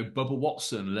that, Bubba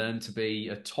Watson learned to be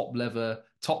a top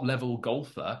level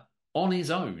golfer on his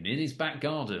own in his back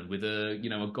garden with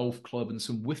a golf club and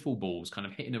some wiffle balls, kind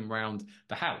of hitting them around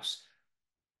the house.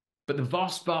 But the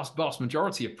vast, vast, vast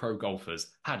majority of pro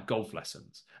golfers had golf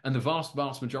lessons, and the vast,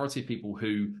 vast majority of people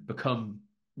who become,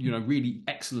 really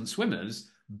excellent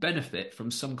swimmers benefit from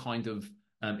some kind of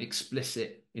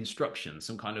explicit instruction,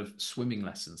 some kind of swimming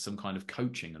lessons, some kind of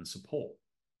coaching and support.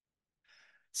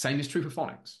 Same is true for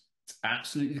phonics. It's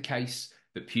absolutely the case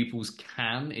that pupils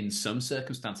can, in some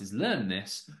circumstances, learn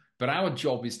this, but our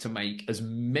job is to make as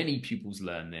many pupils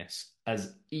learn this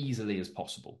as easily as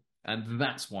possible. And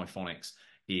that's why phonics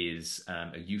is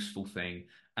a useful thing.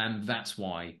 And that's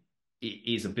why it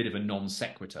is a bit of a non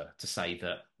sequitur to say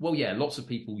that, well, yeah, lots of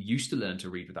people used to learn to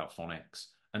read without phonics,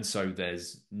 and so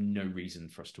there's no reason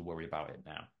for us to worry about it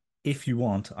now. If you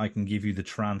want, I can give you the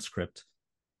transcript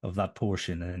of that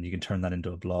portion and you can turn that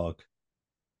into a blog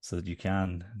so that you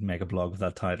can make a blog with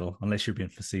that title, unless you're being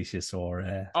facetious or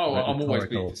I'm always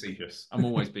being facetious. I'm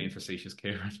always being facetious,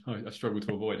 Kieran. I struggle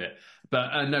to avoid it.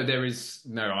 But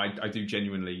no, I do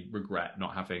genuinely regret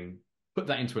not having put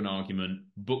that into an argument,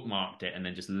 bookmarked it, and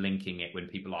then just linking it when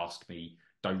people ask me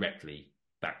directly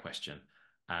that question,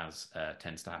 as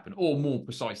tends to happen. Or more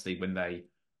precisely, when they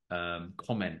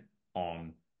comment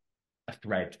on a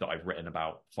thread that I've written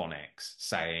about phonics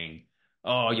saying,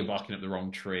 oh, you're barking up the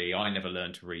wrong tree. I never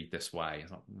learned to read this way.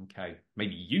 It's like, okay,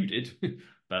 maybe you did,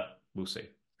 but we'll see.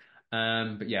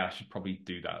 But yeah, I should probably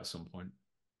do that at some point.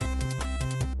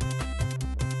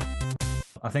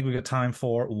 I think we've got time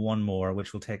for one more,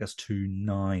 which will take us to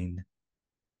nine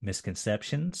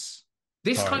misconceptions.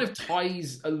 This kind Sorry. of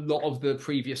ties a lot of the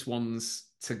previous ones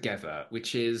together,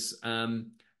 which is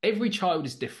every child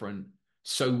is different,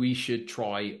 so we should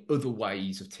try other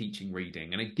ways of teaching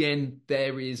reading. And again,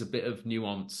 there is a bit of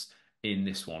nuance in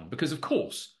this one because, of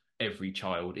course, every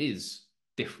child is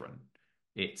different.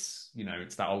 It's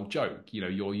that old joke,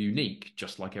 you're unique,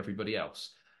 just like everybody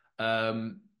else.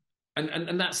 Um,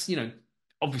 and that's,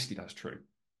 obviously that's true.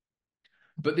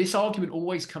 But this argument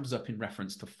always comes up in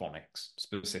reference to phonics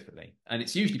specifically. And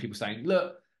it's usually people saying,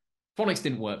 look, phonics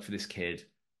didn't work for this kid.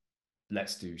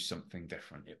 Let's do something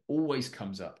different. It always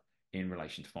comes up in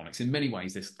relation to phonics. In many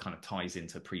ways, this kind of ties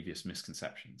into previous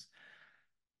misconceptions.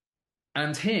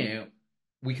 And here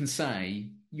we can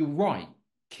say, you're right,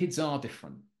 kids are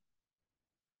different.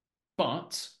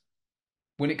 But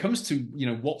when it comes to,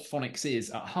 what phonics is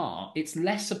at heart, it's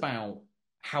less about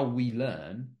how we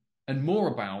learn and more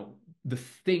about the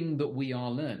thing that we are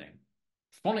learning.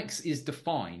 Phonics is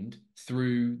defined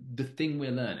through the thing we're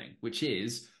learning, which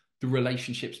is the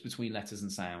relationships between letters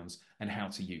and sounds and how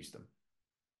to use them.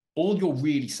 All you're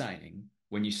really saying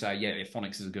when you say, yeah,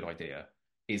 phonics is a good idea,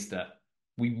 is that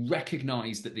we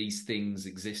recognize that these things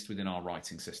exist within our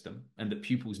writing system and that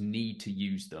pupils need to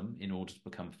use them in order to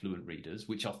become fluent readers,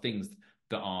 which are things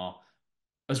that are,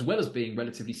 as well as being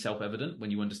relatively self-evident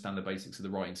when you understand the basics of the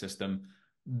writing system,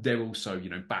 they're also,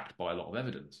 backed by a lot of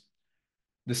evidence.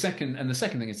 The second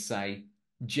thing is to say,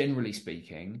 generally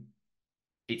speaking,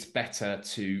 it's better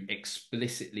to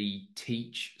explicitly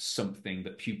teach something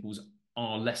that pupils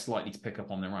are less likely to pick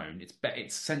up on their own.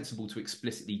 It's sensible to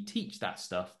explicitly teach that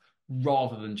stuff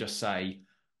rather than just say,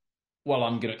 well,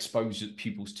 I'm going to expose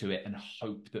pupils to it and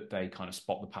hope that they kind of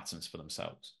spot the patterns for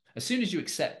themselves. As soon as you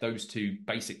accept those two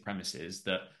basic premises,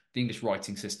 that the English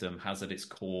writing system has at its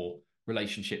core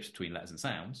relationships between letters and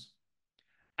sounds,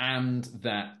 and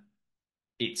that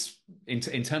it's in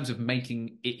terms of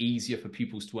making it easier for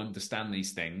pupils to understand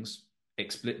these things,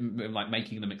 like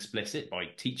making them explicit by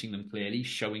teaching them clearly,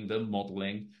 showing them,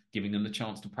 modeling, giving them the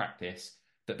chance to practice,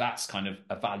 that's kind of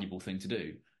a valuable thing to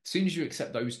do. As soon as you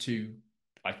accept those two,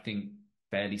 I think,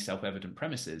 fairly self-evident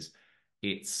premises,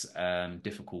 it's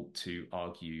difficult to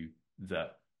argue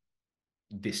that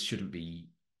this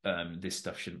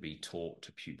stuff shouldn't be taught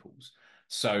to pupils.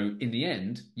 So in the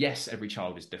end, yes, every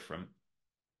child is different,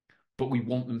 but we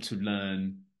want them to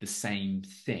learn the same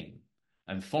thing.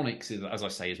 And phonics, is, as I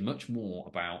say, is much more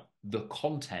about the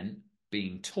content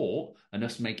being taught and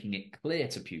us making it clear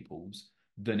to pupils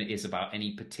than it is about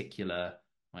any particular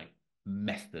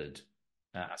method,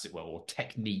 as it were, or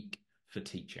technique for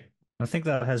teaching. I think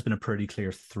that has been a pretty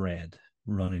clear thread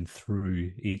running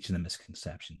through each of the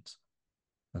misconceptions.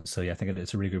 And so, yeah, I think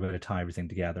it's a really good way to tie everything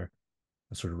together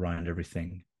and sort of round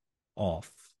everything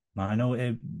off. Now,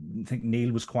 I think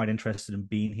Neil was quite interested in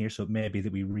being here, so it may be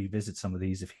that we revisit some of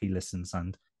these if he listens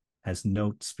and has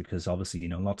notes, because obviously,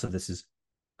 lots of this is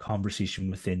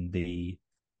conversation within the,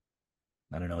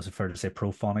 I don't know, is it fair to say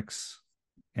prophonics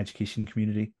education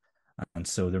community? And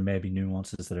so there may be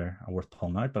nuances that are worth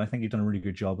pulling out, but I think you've done a really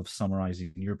good job of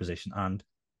summarizing your position and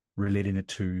relating it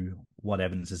to what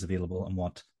evidence is available and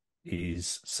what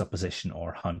is supposition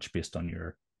or hunch based on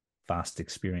your vast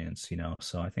experience,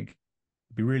 So I think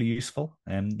it'd be really useful.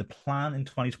 And the plan in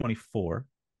 2024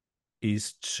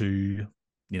 is to,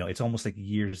 it's almost like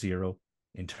year zero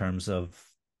in terms of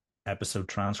episode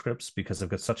transcripts, because I've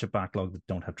got such a backlog that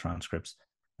don't have transcripts.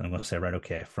 And I'm going to say, right,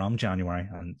 okay, from January,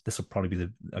 and this will probably be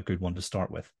a good one to start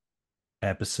with,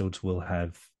 episodes will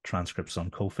have transcripts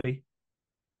on Kofi,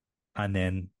 and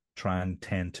then try and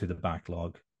tend to the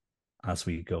backlog as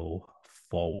we go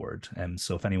forward. And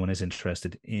so if anyone is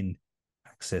interested in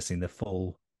accessing the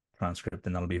full transcript,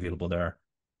 then that'll be available there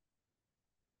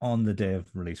on the day of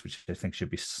release, which I think should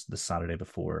be the Saturday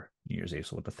before New Year's Eve,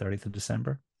 so the 30th of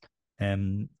December.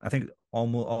 I think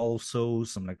almost also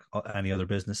some like any other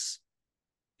business,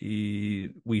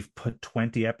 we've put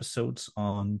 20 episodes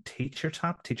on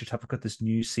TeacherTap. TeacherTap have got this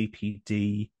new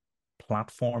CPD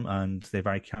platform, and they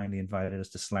very kindly invited us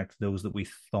to select those that we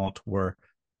thought were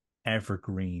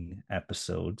evergreen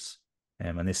episodes.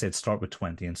 And they said start with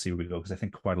 20 and see where we go, because I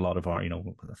think quite a lot of our, I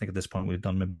think at this point we've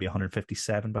done maybe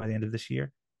 157 by the end of this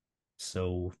year.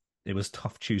 So it was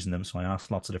tough choosing them. So I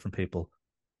asked lots of different people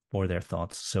for their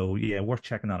thoughts. So yeah, worth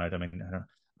checking that out. I mean,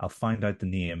 I'll find out the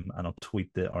name and I'll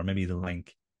tweet or maybe the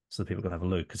link so that people can have a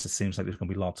look, because it seems like there's going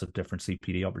to be lots of different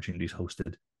CPD opportunities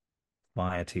hosted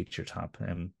via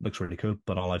TeacherTap. Looks really cool,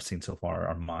 but all I've seen so far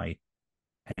are my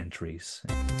entries.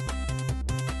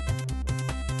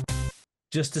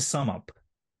 Just to sum up,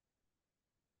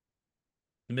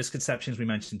 the misconceptions we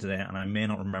mentioned today, and I may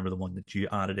not remember the one that you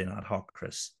added in ad hoc,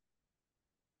 Chris.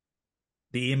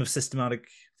 The aim of systematic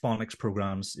phonics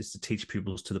programs is to teach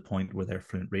pupils to the point where they're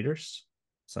fluent readers.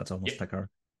 So that's almost Yep. like our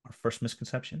first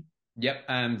misconception. Yep.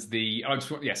 And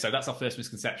so that's our first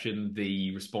misconception.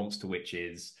 The response to which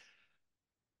is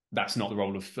that's not the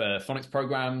role of phonics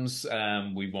programs.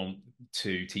 We want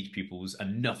to teach pupils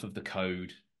enough of the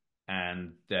code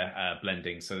and the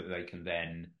blending so that they can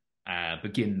then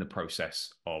begin the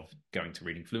process of going to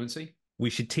reading fluency. We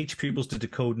should teach pupils to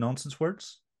decode nonsense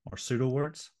words or pseudo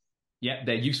words. Yeah,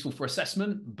 they're useful for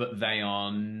assessment, but they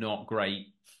are not great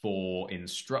for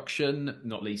instruction,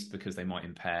 not least because they might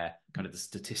impair kind of the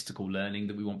statistical learning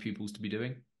that we want pupils to be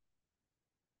doing.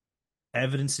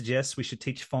 Evidence suggests we should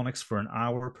teach phonics for an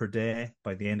hour per day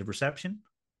by the end of reception.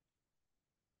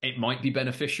 It might be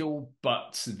beneficial,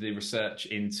 but the research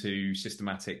into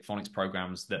systematic phonics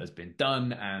programs that has been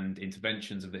done and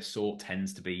interventions of this sort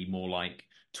tends to be more like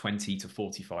 20 to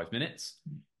 45 minutes.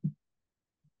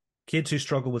 Kids who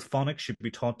struggle with phonics should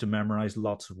be taught to memorize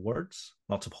lots of words,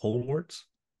 lots of whole words.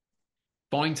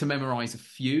 Fine to memorize a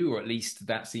few, or at least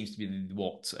that seems to be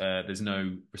what there's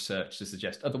no research to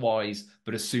suggest otherwise.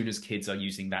 But as soon as kids are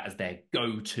using that as their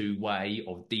go-to way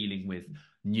of dealing with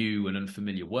new and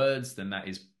unfamiliar words, then that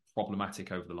is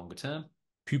problematic over the longer term.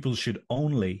 Pupils should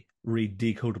only read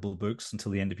decodable books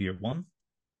until the end of year one.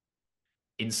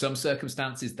 In some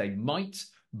circumstances, they might,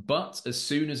 but as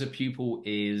soon as a pupil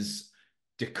is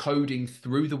decoding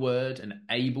through the word and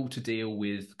able to deal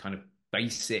with kind of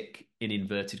basic, in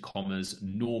inverted commas,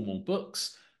 normal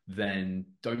books, then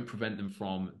don't prevent them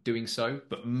from doing so,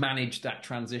 but manage that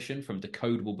transition from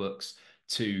decodable books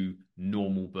to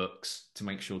normal books to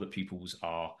make sure that pupils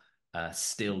are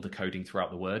still decoding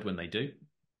throughout the word when they do.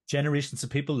 Generations of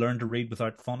people learn to read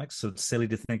without phonics, so it's silly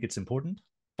to think it's important.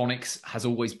 Phonics has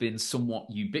always been somewhat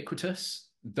ubiquitous,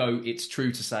 though it's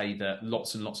true to say that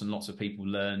lots and lots and lots of people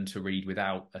learn to read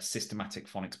without a systematic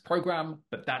phonics program,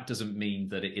 but that doesn't mean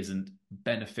that it isn't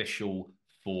beneficial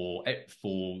for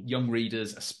young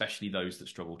readers, especially those that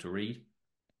struggle to read.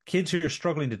 Kids who are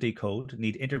struggling to decode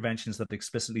need interventions that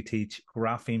explicitly teach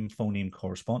grapheme phoneme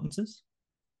correspondences.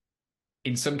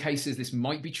 In some cases, this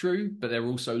might be true, but there are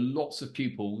also lots of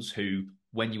pupils who,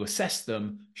 when you assess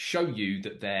them, show you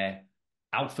that their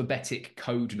alphabetic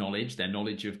code knowledge, their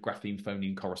knowledge of grapheme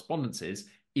phoneme correspondences,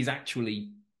 is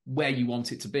actually where you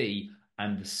want it to be.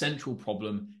 And the central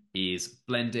problem is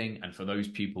blending. And for those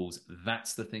pupils,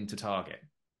 that's the thing to target.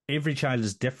 Every child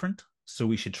is different, so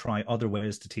we should try other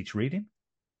ways to teach reading.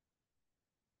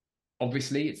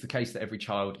 Obviously, it's the case that every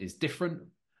child is different.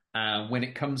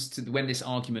 When this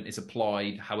argument is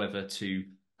applied, however, to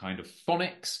kind of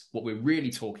phonics, what we're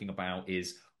really talking about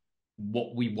is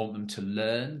what we want them to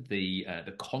learn, the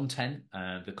content,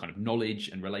 the kind of knowledge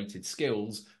and related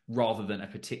skills, rather than a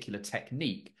particular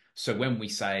technique. So when we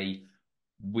say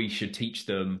we should teach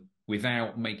them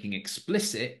without making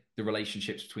explicit the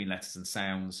relationships between letters and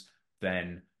sounds,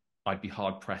 then I'd be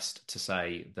hard pressed to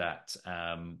say that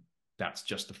that's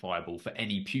justifiable for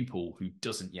any pupil who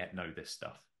doesn't yet know this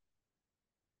stuff.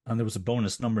 And there was a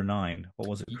bonus number 9. What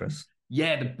was it, Chris?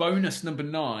 Yeah, the bonus number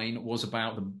 9 was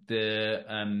about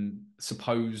the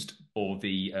supposed or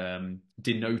the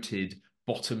denoted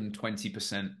bottom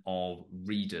 20% of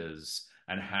readers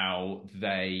and how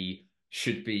they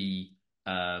should be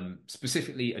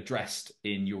specifically addressed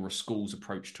in your school's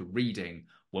approach to reading.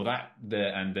 Well, that's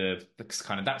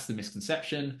the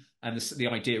misconception, and the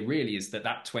idea really is that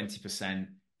 20%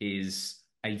 is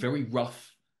a very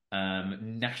rough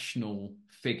national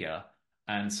figure.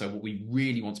 And so what we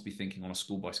really want to be thinking on a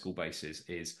school by school basis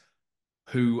is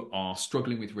who are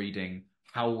struggling with reading,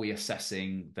 how are we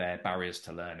assessing their barriers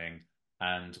to learning,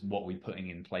 and what are we putting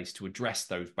in place to address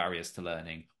those barriers to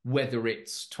learning, whether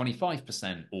it's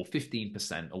 25% or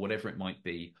 15% or whatever it might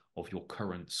be of your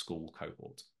current school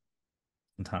cohort.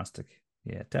 Fantastic.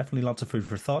 Yeah, definitely lots of food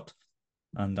for thought.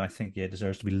 And I think, yeah, it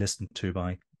deserves to be listened to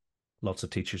by lots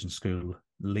of teachers and school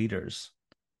leaders.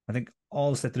 I think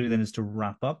all that's left to do then is to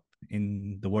wrap up.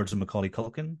 In the words of Macaulay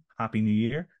Culkin, Happy New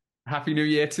Year. Happy New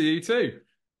Year to you too.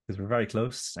 Because we're very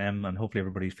close, and hopefully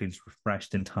everybody feels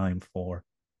refreshed in time for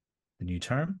the new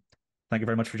term. Thank you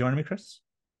very much for joining me, Chris.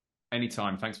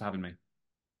 Anytime. Thanks for having me.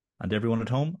 And everyone at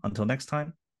home, until next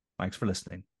time, thanks for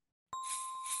listening.